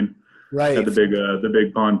float plane. Right. Had the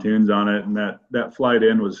big pontoons on it, and that flight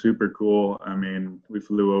in was super cool. I mean, we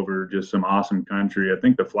flew over just some awesome country. I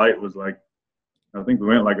think the flight was like, I think we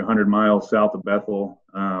went like 100 miles south of Bethel,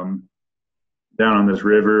 down on this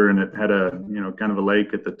river, and it had a, you know, kind of a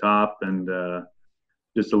lake at the top and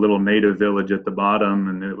just a little native village at the bottom,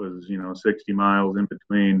 and it was, you know, 60 miles in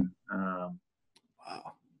between. Wow.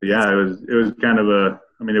 Yeah, it was kind of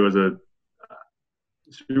it was a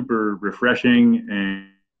super refreshing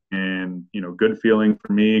and you know, good feeling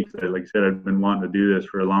for me. Like I said, I've been wanting to do this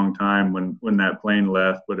for a long time when that plane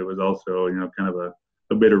left, but it was also, you know, kind of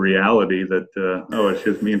a bit of reality that oh, it's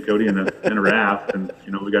just me and Cody in a raft, and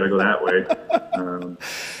you know, we got to go that way.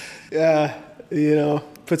 Yeah, you know,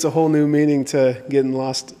 puts a whole new meaning to getting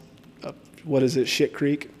lost up, what is it, Shit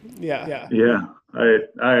Creek? Yeah.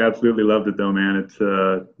 I absolutely loved it though, man.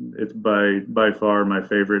 It's by far my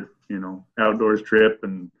favorite, you know, outdoors trip,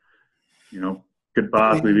 and you know, could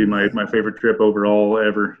possibly be my favorite trip overall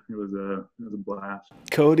ever. It was a blast.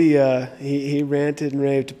 Cody, he ranted and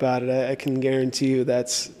raved about it. I can guarantee you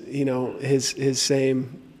that's, you know, his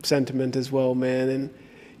same sentiment as well, man. And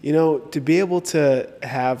you know, to be able to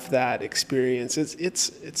have that experience,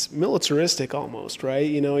 it's militaristic almost, right?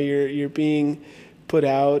 You know, you're being put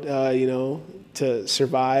out, you know, to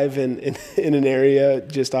survive in an area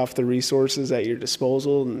just off the resources at your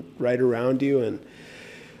disposal and right around you. And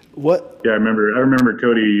what? Yeah, I remember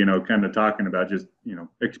Cody, you know, kind of talking about just, you know,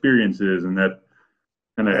 experiences, and that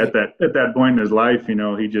kind of at that point in his life, you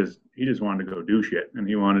know, he just wanted to go do shit, and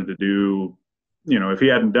he wanted to do, you know, if he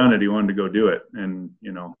hadn't done it, he wanted to go do it. And,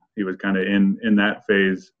 you know, he was kind of in that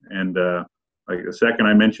phase. And like the second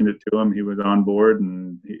I mentioned it to him, he was on board,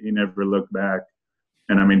 and he never looked back.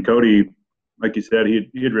 And I mean, Cody, like you said, he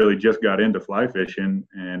had really just got into fly fishing.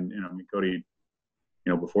 And, you know, I mean, Cody,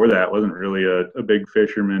 you know, before that wasn't really a big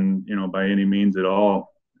fisherman, you know, by any means at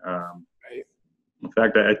all. Right. In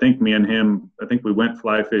fact, I think me and him, I think we went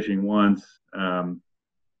fly fishing once,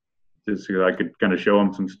 just so I could kind of show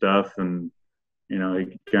him some stuff, and you know, he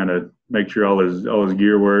could kind of make sure all his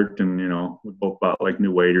gear worked, and you know, we both bought like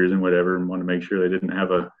new waders and whatever, and wanted to make sure they didn't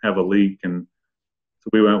have a leak. And so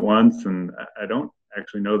we went once, and I don't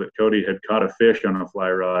actually know that Cody had caught a fish on a fly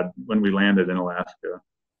rod when we landed in Alaska,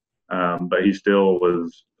 but he still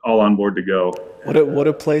was all on board to go. What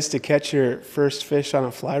a place to catch your first fish on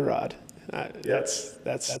a fly rod. That's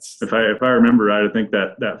If I remember right, I think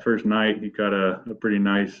that first night he caught a pretty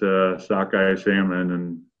nice sockeye salmon,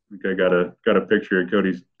 and I got a picture of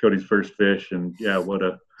Cody's first fish, and yeah, what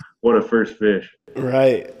a first fish.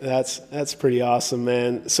 Right. That's pretty awesome,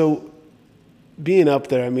 man. So being up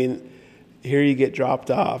there, I mean, here you get dropped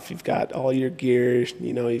off. You've got all your gear.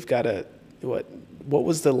 You know, you've got what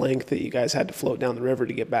was the length that you guys had to float down the river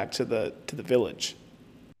to get back to the village?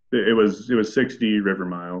 It was 60 river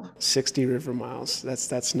miles. 60 river miles.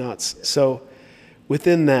 That's nuts. So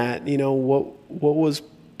within that, you know, what was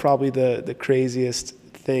probably the craziest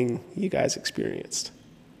thing you guys experienced?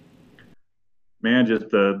 Man, just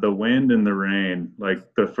the wind and the rain.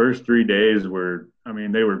 Like the first 3 days were I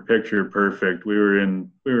mean, they were picture perfect. We were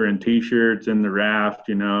in t-shirts in the raft,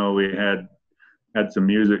 we had some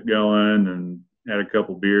music going and had a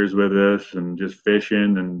couple beers with us and just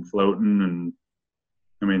fishing and floating. And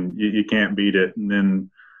I mean, you can't beat it. And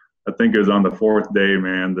then I think it was on the fourth day,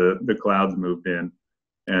 man, the clouds moved in,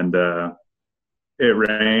 and it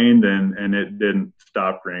rained, and it didn't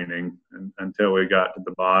stop raining until we got to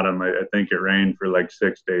the bottom. I think it rained for like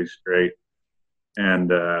 6 days straight.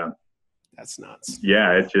 And that's nuts.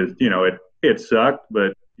 Yeah, it's just, it sucked,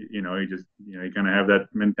 but you kind of have that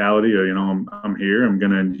mentality of, I'm here, I'm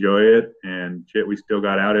going to enjoy it. And shit, we still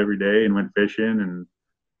got out every day and went fishing. And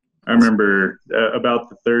I remember about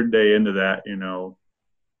the third day into that,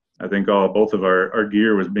 I think both of our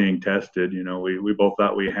gear was being tested. We both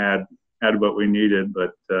thought we had what we needed,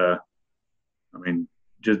 but I mean,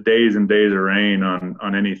 just days and days of rain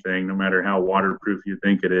on anything, no matter how waterproof you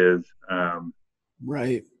think it is.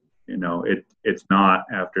 Right. It's not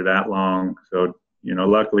after that long. So,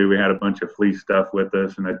 luckily we had a bunch of fleece stuff with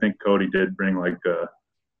us, and I think Cody did bring like a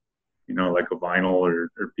vinyl or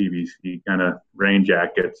PVC kind of rain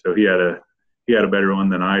jacket. So he had a better one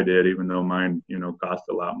than I did, even though mine, cost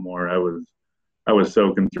a lot more. I was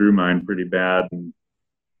soaking through mine pretty bad, and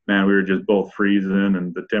man, we were just both freezing,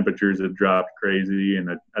 and the temperatures had dropped crazy. And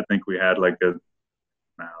I think we had like a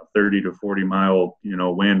 30 to 40 mile,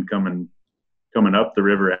 wind coming up the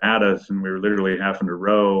river at us, and we were literally having to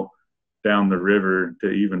row down the river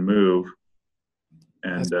to even move.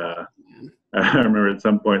 And I remember at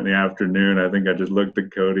some point in the afternoon, I think I just looked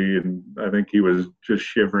at Cody, and I think he was just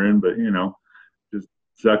shivering, but just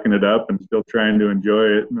sucking it up and still trying to enjoy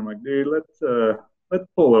it. And I'm like, dude, let's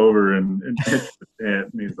pull over and pitch the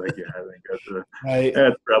tent. And he's like, yeah, I think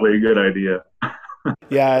that's probably a good idea.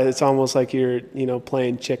 Yeah, it's almost like you're,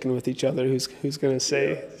 playing chicken with each other. Who's going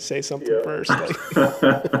to say something first?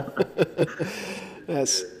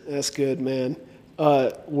 That's good, man.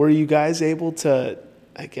 Were you guys able to,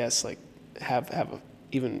 I guess, like have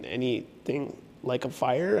even anything like a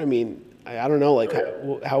fire? I mean, I don't know, like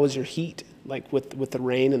how was your heat, like with the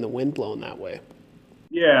rain and the wind blowing that way?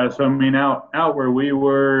 Yeah, so I mean, out where we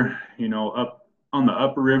were, up on the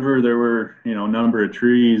upper river, there were, a number of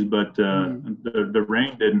trees, but the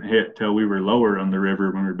rain didn't hit till we were lower on the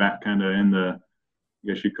river when we were back kind of in the, I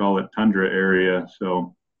guess you call it, tundra area.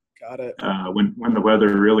 So got it. When the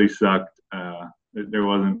weather really sucked, there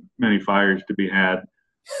wasn't many fires to be had.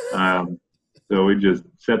 So we just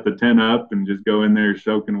set the tent up and just go in there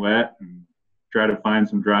soaking wet and try to find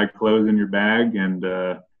some dry clothes in your bag, and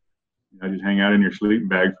just hang out in your sleeping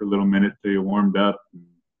bag for a little minute till you warmed up. And,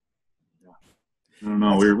 I don't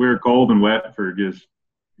know. We were cold and wet for just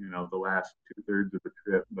the last 2/3 of the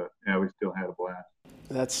trip, but yeah, we still had a blast.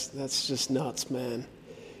 That's just nuts, man.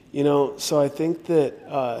 So I think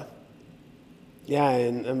that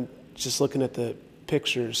and I'm just looking at the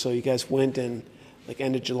pictures. So you guys went in like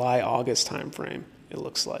end of July, August time frame. It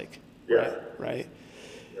looks like. Yeah. Right.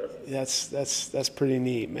 Yes. That's pretty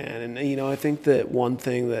neat, man. And I think that one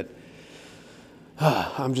thing that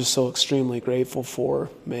I'm just so extremely grateful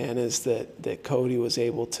for, man, is that Cody was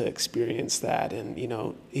able to experience that. And,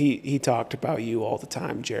 he talked about you all the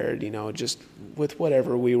time, Jared, just with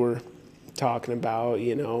whatever we were talking about,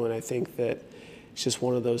 and I think that it's just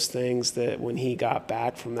one of those things that when he got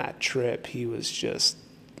back from that trip, he was just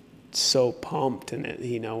so pumped, and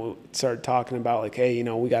started talking about like, hey,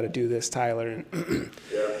 we got to do this, Tyler. And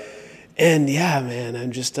And yeah, man,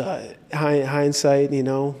 I'm just hindsight,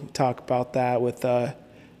 talk about that with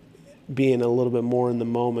being a little bit more in the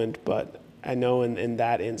moment. But I know in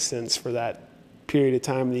that instance, for that period of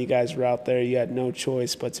time that you guys were out there, you had no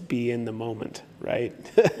choice but to be in the moment, right?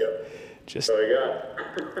 Yep. Just so I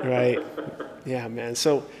got. Right. Yeah, man.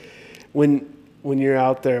 So when you're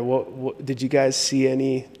out there, what did you guys see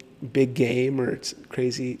any big game or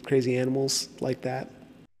crazy animals like that?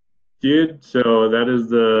 Dude, so that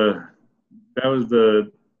was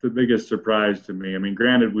the biggest surprise to me. I mean,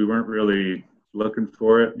 granted, we weren't really looking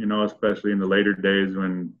for it, especially in the later days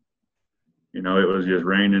when, it was just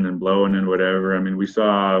raining and blowing and whatever. I mean, we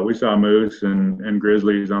saw moose and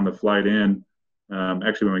grizzlies on the flight in.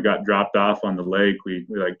 Actually, when we got dropped off on the lake, we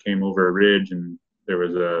like came over a ridge, and there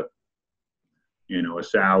was a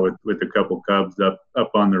sow with a couple cubs up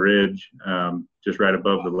on the ridge, just right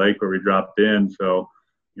above the lake where we dropped in. So,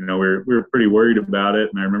 we were pretty worried about it.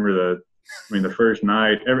 And I remember the first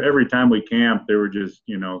night, every time we camped, there were just,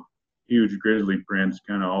 huge grizzly prints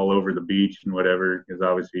kind of all over the beach and whatever, because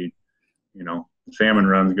obviously, salmon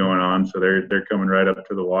runs going on. So they're coming right up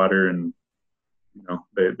to the water, and,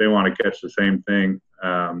 they want to catch the same thing.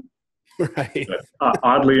 Right. But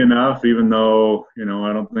oddly enough, even though, I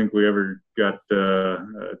don't think we ever got,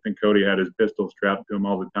 I think Cody had his pistol strapped to him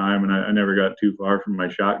all the time, and I never got too far from my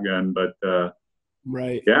shotgun. But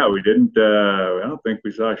Right. yeah, we didn't, I don't think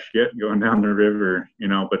we saw shit going down the river,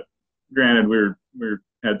 but granted, we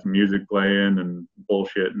had some music playing and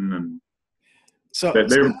bullshitting, and So,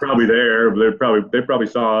 they were probably there, but they probably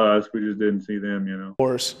saw us. We just didn't see them, of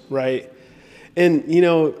course, right. And,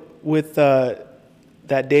 with that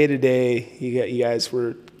day to day, you guys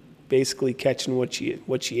were basically catching what you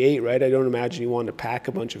ate, right? I don't imagine you wanted to pack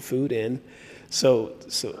a bunch of food in. So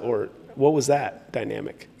or what was that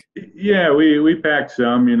dynamic? Yeah, we packed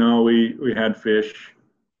some. We had fish,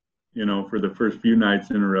 for the first few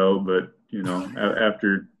nights in a row. But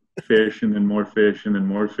after fish and then more fish and then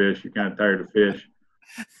more fish, you're kind of tired of fish.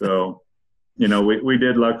 So, we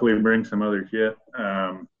did luckily bring some other shit.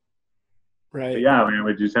 Right. But yeah, man,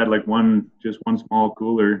 we just had like one small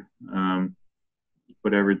cooler.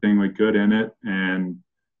 Put everything we could in it, and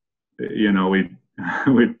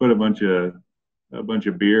we put a bunch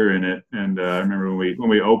of beer in it. And I remember when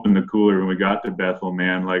we opened the cooler, when we got to Bethel,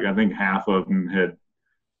 man, like I think half of them had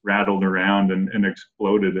rattled around and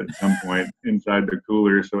exploded at some point inside the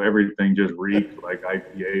cooler. So everything just reeked like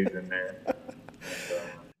IPAs in there.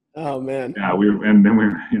 Oh man. Yeah, we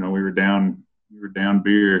were down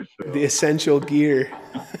beer. So. The essential gear.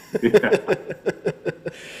 Yeah.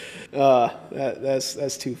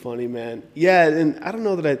 That's too funny, man. Yeah, and I don't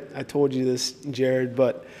know that I told you this, Jared,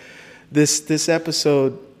 but this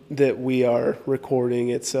episode that we are recording,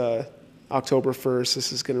 it's October 1st.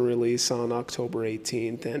 This is going to release on October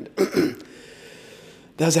 18th, and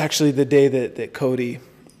that's actually the day that Cody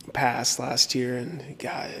passed last year. And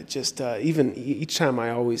God, it just even each time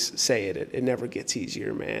I always say it never gets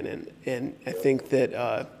easier, man. And I think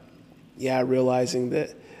that realizing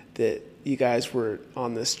that you guys were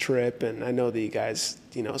on this trip, and I know that you guys,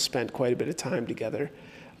 spent quite a bit of time together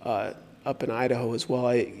up in Idaho as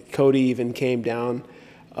well. Cody even came down.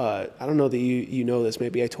 I don't know that you know this.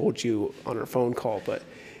 Maybe I told you on our phone call, but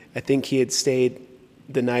I think he had stayed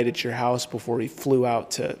the night at your house before he flew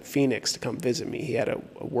out to Phoenix to come visit me. He had a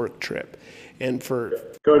work trip, and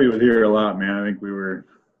Cody was here a lot, man. I think we were.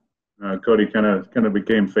 Cody kind of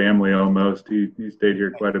became family almost. He stayed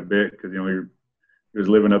here quite a bit because he was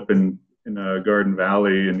living up in Garden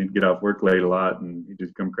Valley, and he'd get off work late a lot, and he'd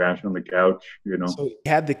just come crashing on the couch, So he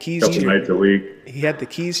had the keys couple nights a week. He had the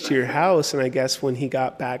keys to your house, and I guess when he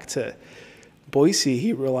got back to Boise,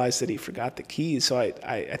 he realized that he forgot the keys. So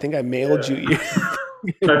I think I mailed you.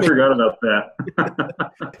 I forgot about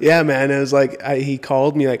that. Yeah, man. It was like he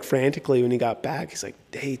called me like frantically when he got back. He's like,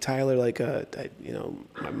 "Hey, Tyler, like,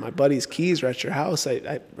 my buddy's keys are at your house.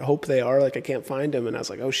 I hope they are. Like, I can't find them." And I was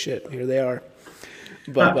like, "Oh shit, here they are."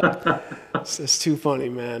 But it's too funny,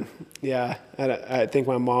 man. Yeah, I think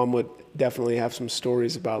my mom would definitely have some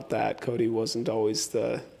stories about that. Cody wasn't always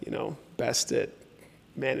the best at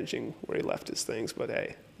managing where he left his things, but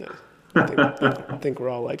hey, I think we're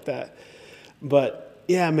all like that. But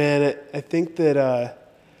yeah, man, I think that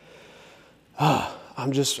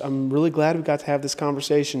I'm really glad we got to have this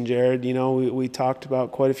conversation, Jared. We talked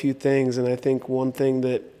about quite a few things, and I think one thing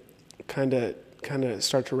that kind of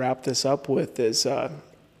start to wrap this up with is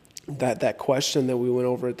that question that we went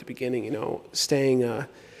over at the beginning.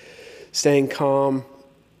 Staying calm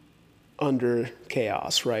under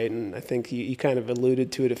chaos, right? And I think you kind of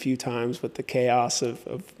alluded to it a few times with the chaos of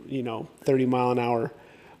 30 mile an hour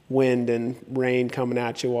wind and rain coming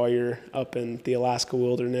at you while you're up in the Alaska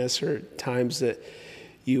wilderness, or times that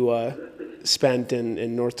you spent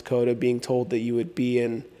in North Dakota being told that you would be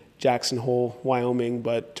in Jackson Hole, Wyoming,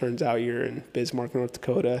 but turns out you're in Bismarck, North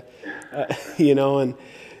Dakota, and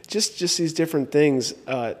just these different things.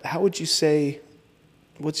 How would you say,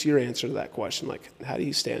 what's your answer to that question? Like, how do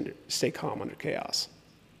you stay calm under chaos?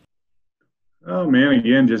 Oh man,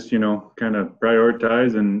 again, just, kind of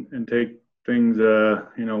prioritize and take things,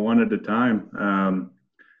 one at a time.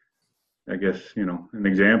 I guess, an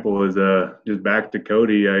example is just back to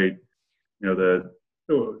Cody.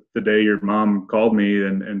 The day your mom called me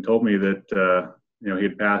and told me that he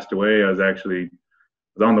had passed away, I was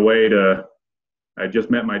on the way to. I just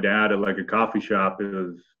met my dad at like a coffee shop. It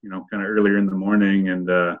was kind of earlier in the morning,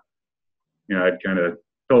 and I'd kind of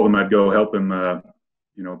told him I'd go help him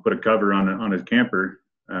put a cover on his camper.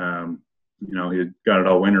 He had got it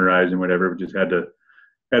all winterized and whatever, but just had to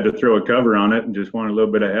throw a cover on it and just wanted a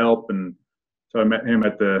little bit of help. And so I met him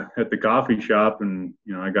at the coffee shop, and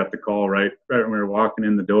I got the call right when we were walking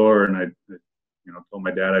in the door, and I told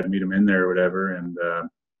my dad I'd meet him in there or whatever. And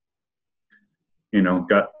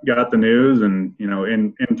got the news, and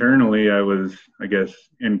internally I was, I guess,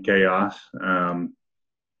 in chaos.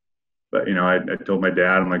 But I told my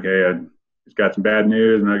dad, I'm like, hey, I just got some bad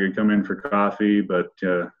news, and I could come in for coffee, but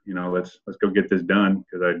let's go get this done,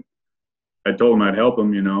 because I told him I'd help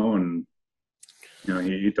him, and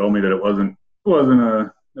he told me that it wasn't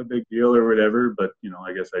a big deal or whatever, but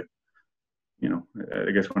I guess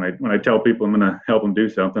I guess when I tell people I'm going to help them do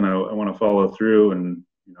something, I want to follow through. And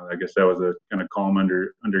I guess that was a kind of calm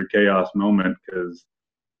under chaos moment, because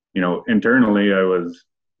internally I was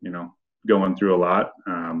going through a lot,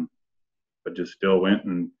 but just still went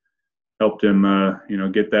and helped him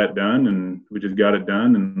get that done, and we just got it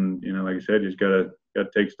done. And like I said, you just gotta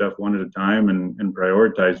take stuff one at a time and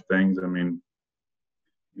prioritize things. I mean,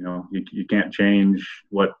 you can't change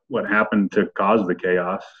what happened to cause the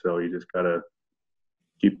chaos, so you just gotta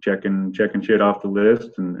keep checking shit off the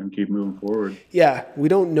list and keep moving forward. Yeah, we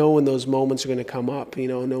don't know when those moments are going to come up,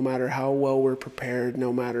 no matter how well we're prepared,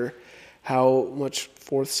 no matter how much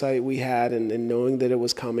foresight we had and knowing that it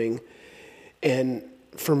was coming. And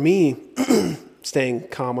for me, staying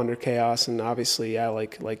calm under chaos, and obviously, yeah,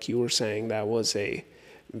 like you were saying, that was a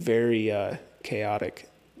very chaotic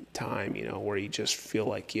time, where you just feel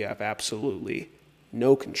like you have absolutely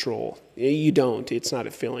no control. You don't. It's not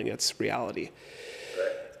a feeling, it's reality.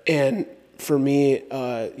 And for me,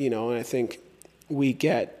 and I think we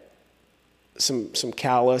get some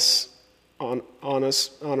callous on us,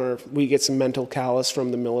 we get some mental callous from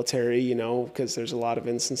the military, because there's a lot of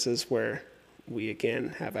instances where we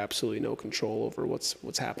again have absolutely no control over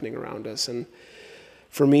what's happening around us. And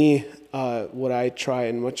for me, what I try,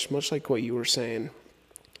 and much like what you were saying,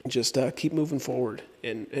 just keep moving forward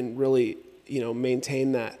and really,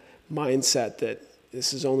 maintain that mindset that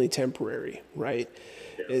this is only temporary, right?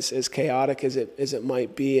 As chaotic as it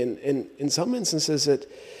might be, and in some instances,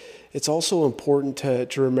 it's also important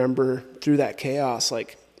to remember through that chaos,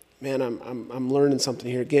 like, man, I'm learning something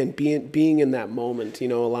here. Again, being in that moment,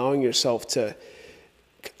 allowing yourself to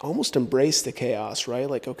almost embrace the chaos, right?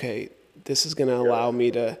 Like, okay, this is going to allow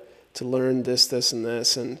me to learn this, and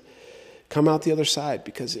this, and come out the other side,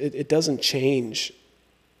 because it doesn't change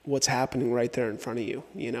what's happening right there in front of you.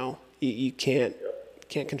 You can't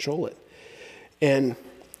control it. And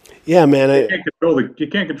yeah, man, you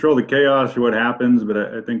can't control the chaos or what happens, but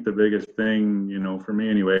I think the biggest thing, for me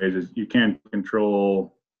anyways, is you can't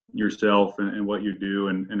control yourself and what you do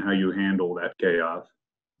and how you handle that chaos.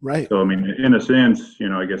 Right. So, I mean, in a sense,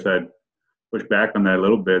 I guess I'd push back on that a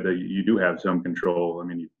little bit, that you do have some control. I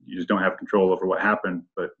mean, you just don't have control over what happened,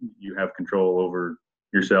 but you have control over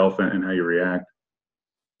yourself and how you react.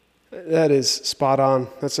 That is spot on.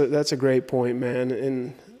 That's a great point, man.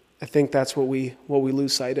 And I think that's what we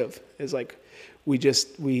lose sight of, is like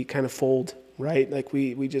we kind of fold, right? Like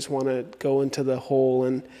we just want to go into the hole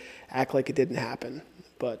and act like it didn't happen.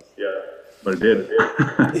 But it did.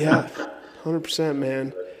 Yeah, 100%,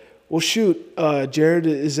 man. Well, shoot, Jared,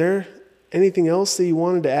 is there anything else that you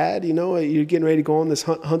wanted to add? You're getting ready to go on this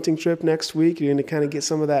hunting trip next week. You're going to kind of get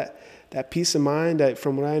some of that peace of mind.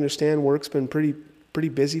 From what I understand, work's been pretty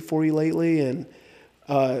busy for you lately, and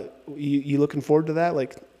you looking forward to that?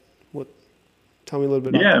 Like, what? Tell me a little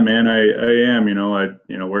bit about that. Yeah, man, I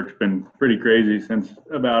am. Work's been pretty crazy since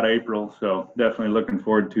about April, so definitely looking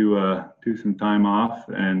forward to some time off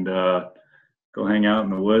and go hang out in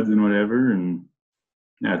the woods and whatever. And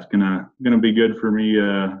yeah, it's gonna be good for me.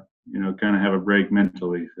 Kind of have a break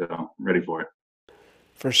mentally. So I'm ready for it.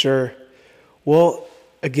 For sure. Well,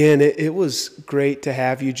 again, it was great to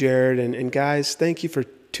have you, Jared. And guys, thank you for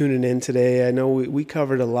tuning in today. I know we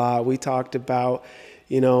covered a lot. We talked about,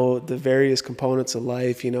 the various components of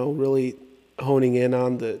life, really honing in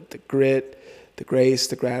on the grit, the grace,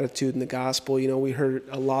 the gratitude, and the gospel. We heard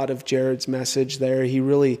a lot of Jared's message there. He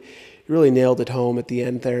really nailed it home at the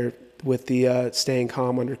end there with the staying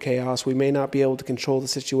calm under chaos. We may not be able to control the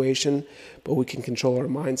situation, but we can control our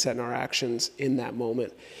mindset and our actions in that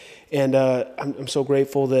moment. And I'm so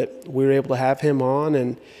grateful that we were able to have him on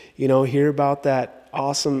and, hear about that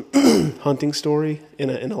awesome hunting story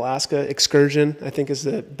in Alaska. Excursion, I think, is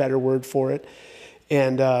the better word for it.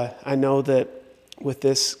 And I know that with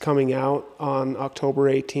this coming out on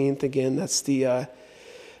October 18th, again, that's the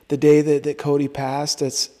day that Cody passed.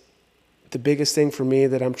 That's the biggest thing for me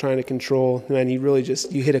that I'm trying to control. And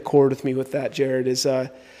you hit a chord with me with that, Jared, is I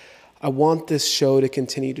want this show to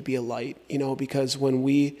continue to be a light, because when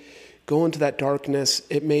we go into that darkness,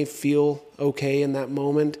 it may feel okay in that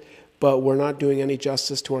moment, but we're not doing any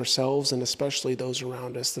justice to ourselves and especially those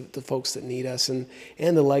around us, the folks that need us and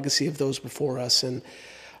the legacy of those before us. And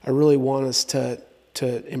I really want us to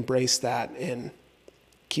embrace that and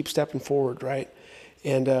keep stepping forward, right?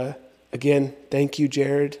 And again, thank you,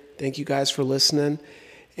 Jared. Thank you guys for listening,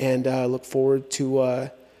 and look forward to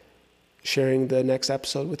sharing the next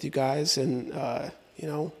episode with you guys. And,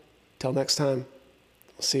 till next time,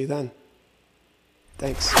 we'll see you then.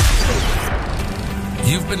 Thanks.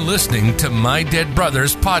 You've been listening to My Dead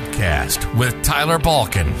Brothers podcast with Tyler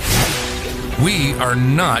Balkin. We are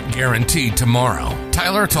not guaranteed tomorrow.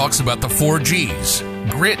 Tyler talks about the 4 G's: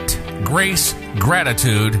 grit, grace,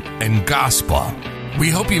 gratitude, and gospel. We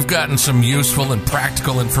hope you've gotten some useful and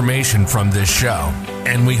practical information from this show,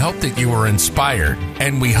 and we hope that you were inspired,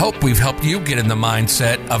 and we hope we've helped you get in the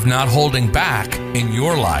mindset of not holding back in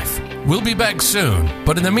your life. We'll be back soon,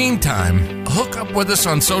 but in the meantime, hook up with us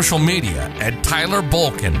on social media at Tyler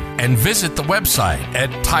Balkin and visit the website at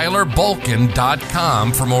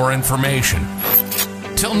tylerbalkin.com for more information.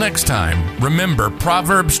 Till next time, remember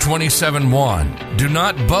Proverbs 27:1. Do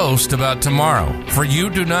not boast about tomorrow, for you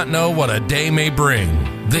do not know what a day may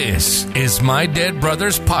bring. This is My Dead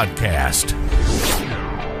Brothers Podcast.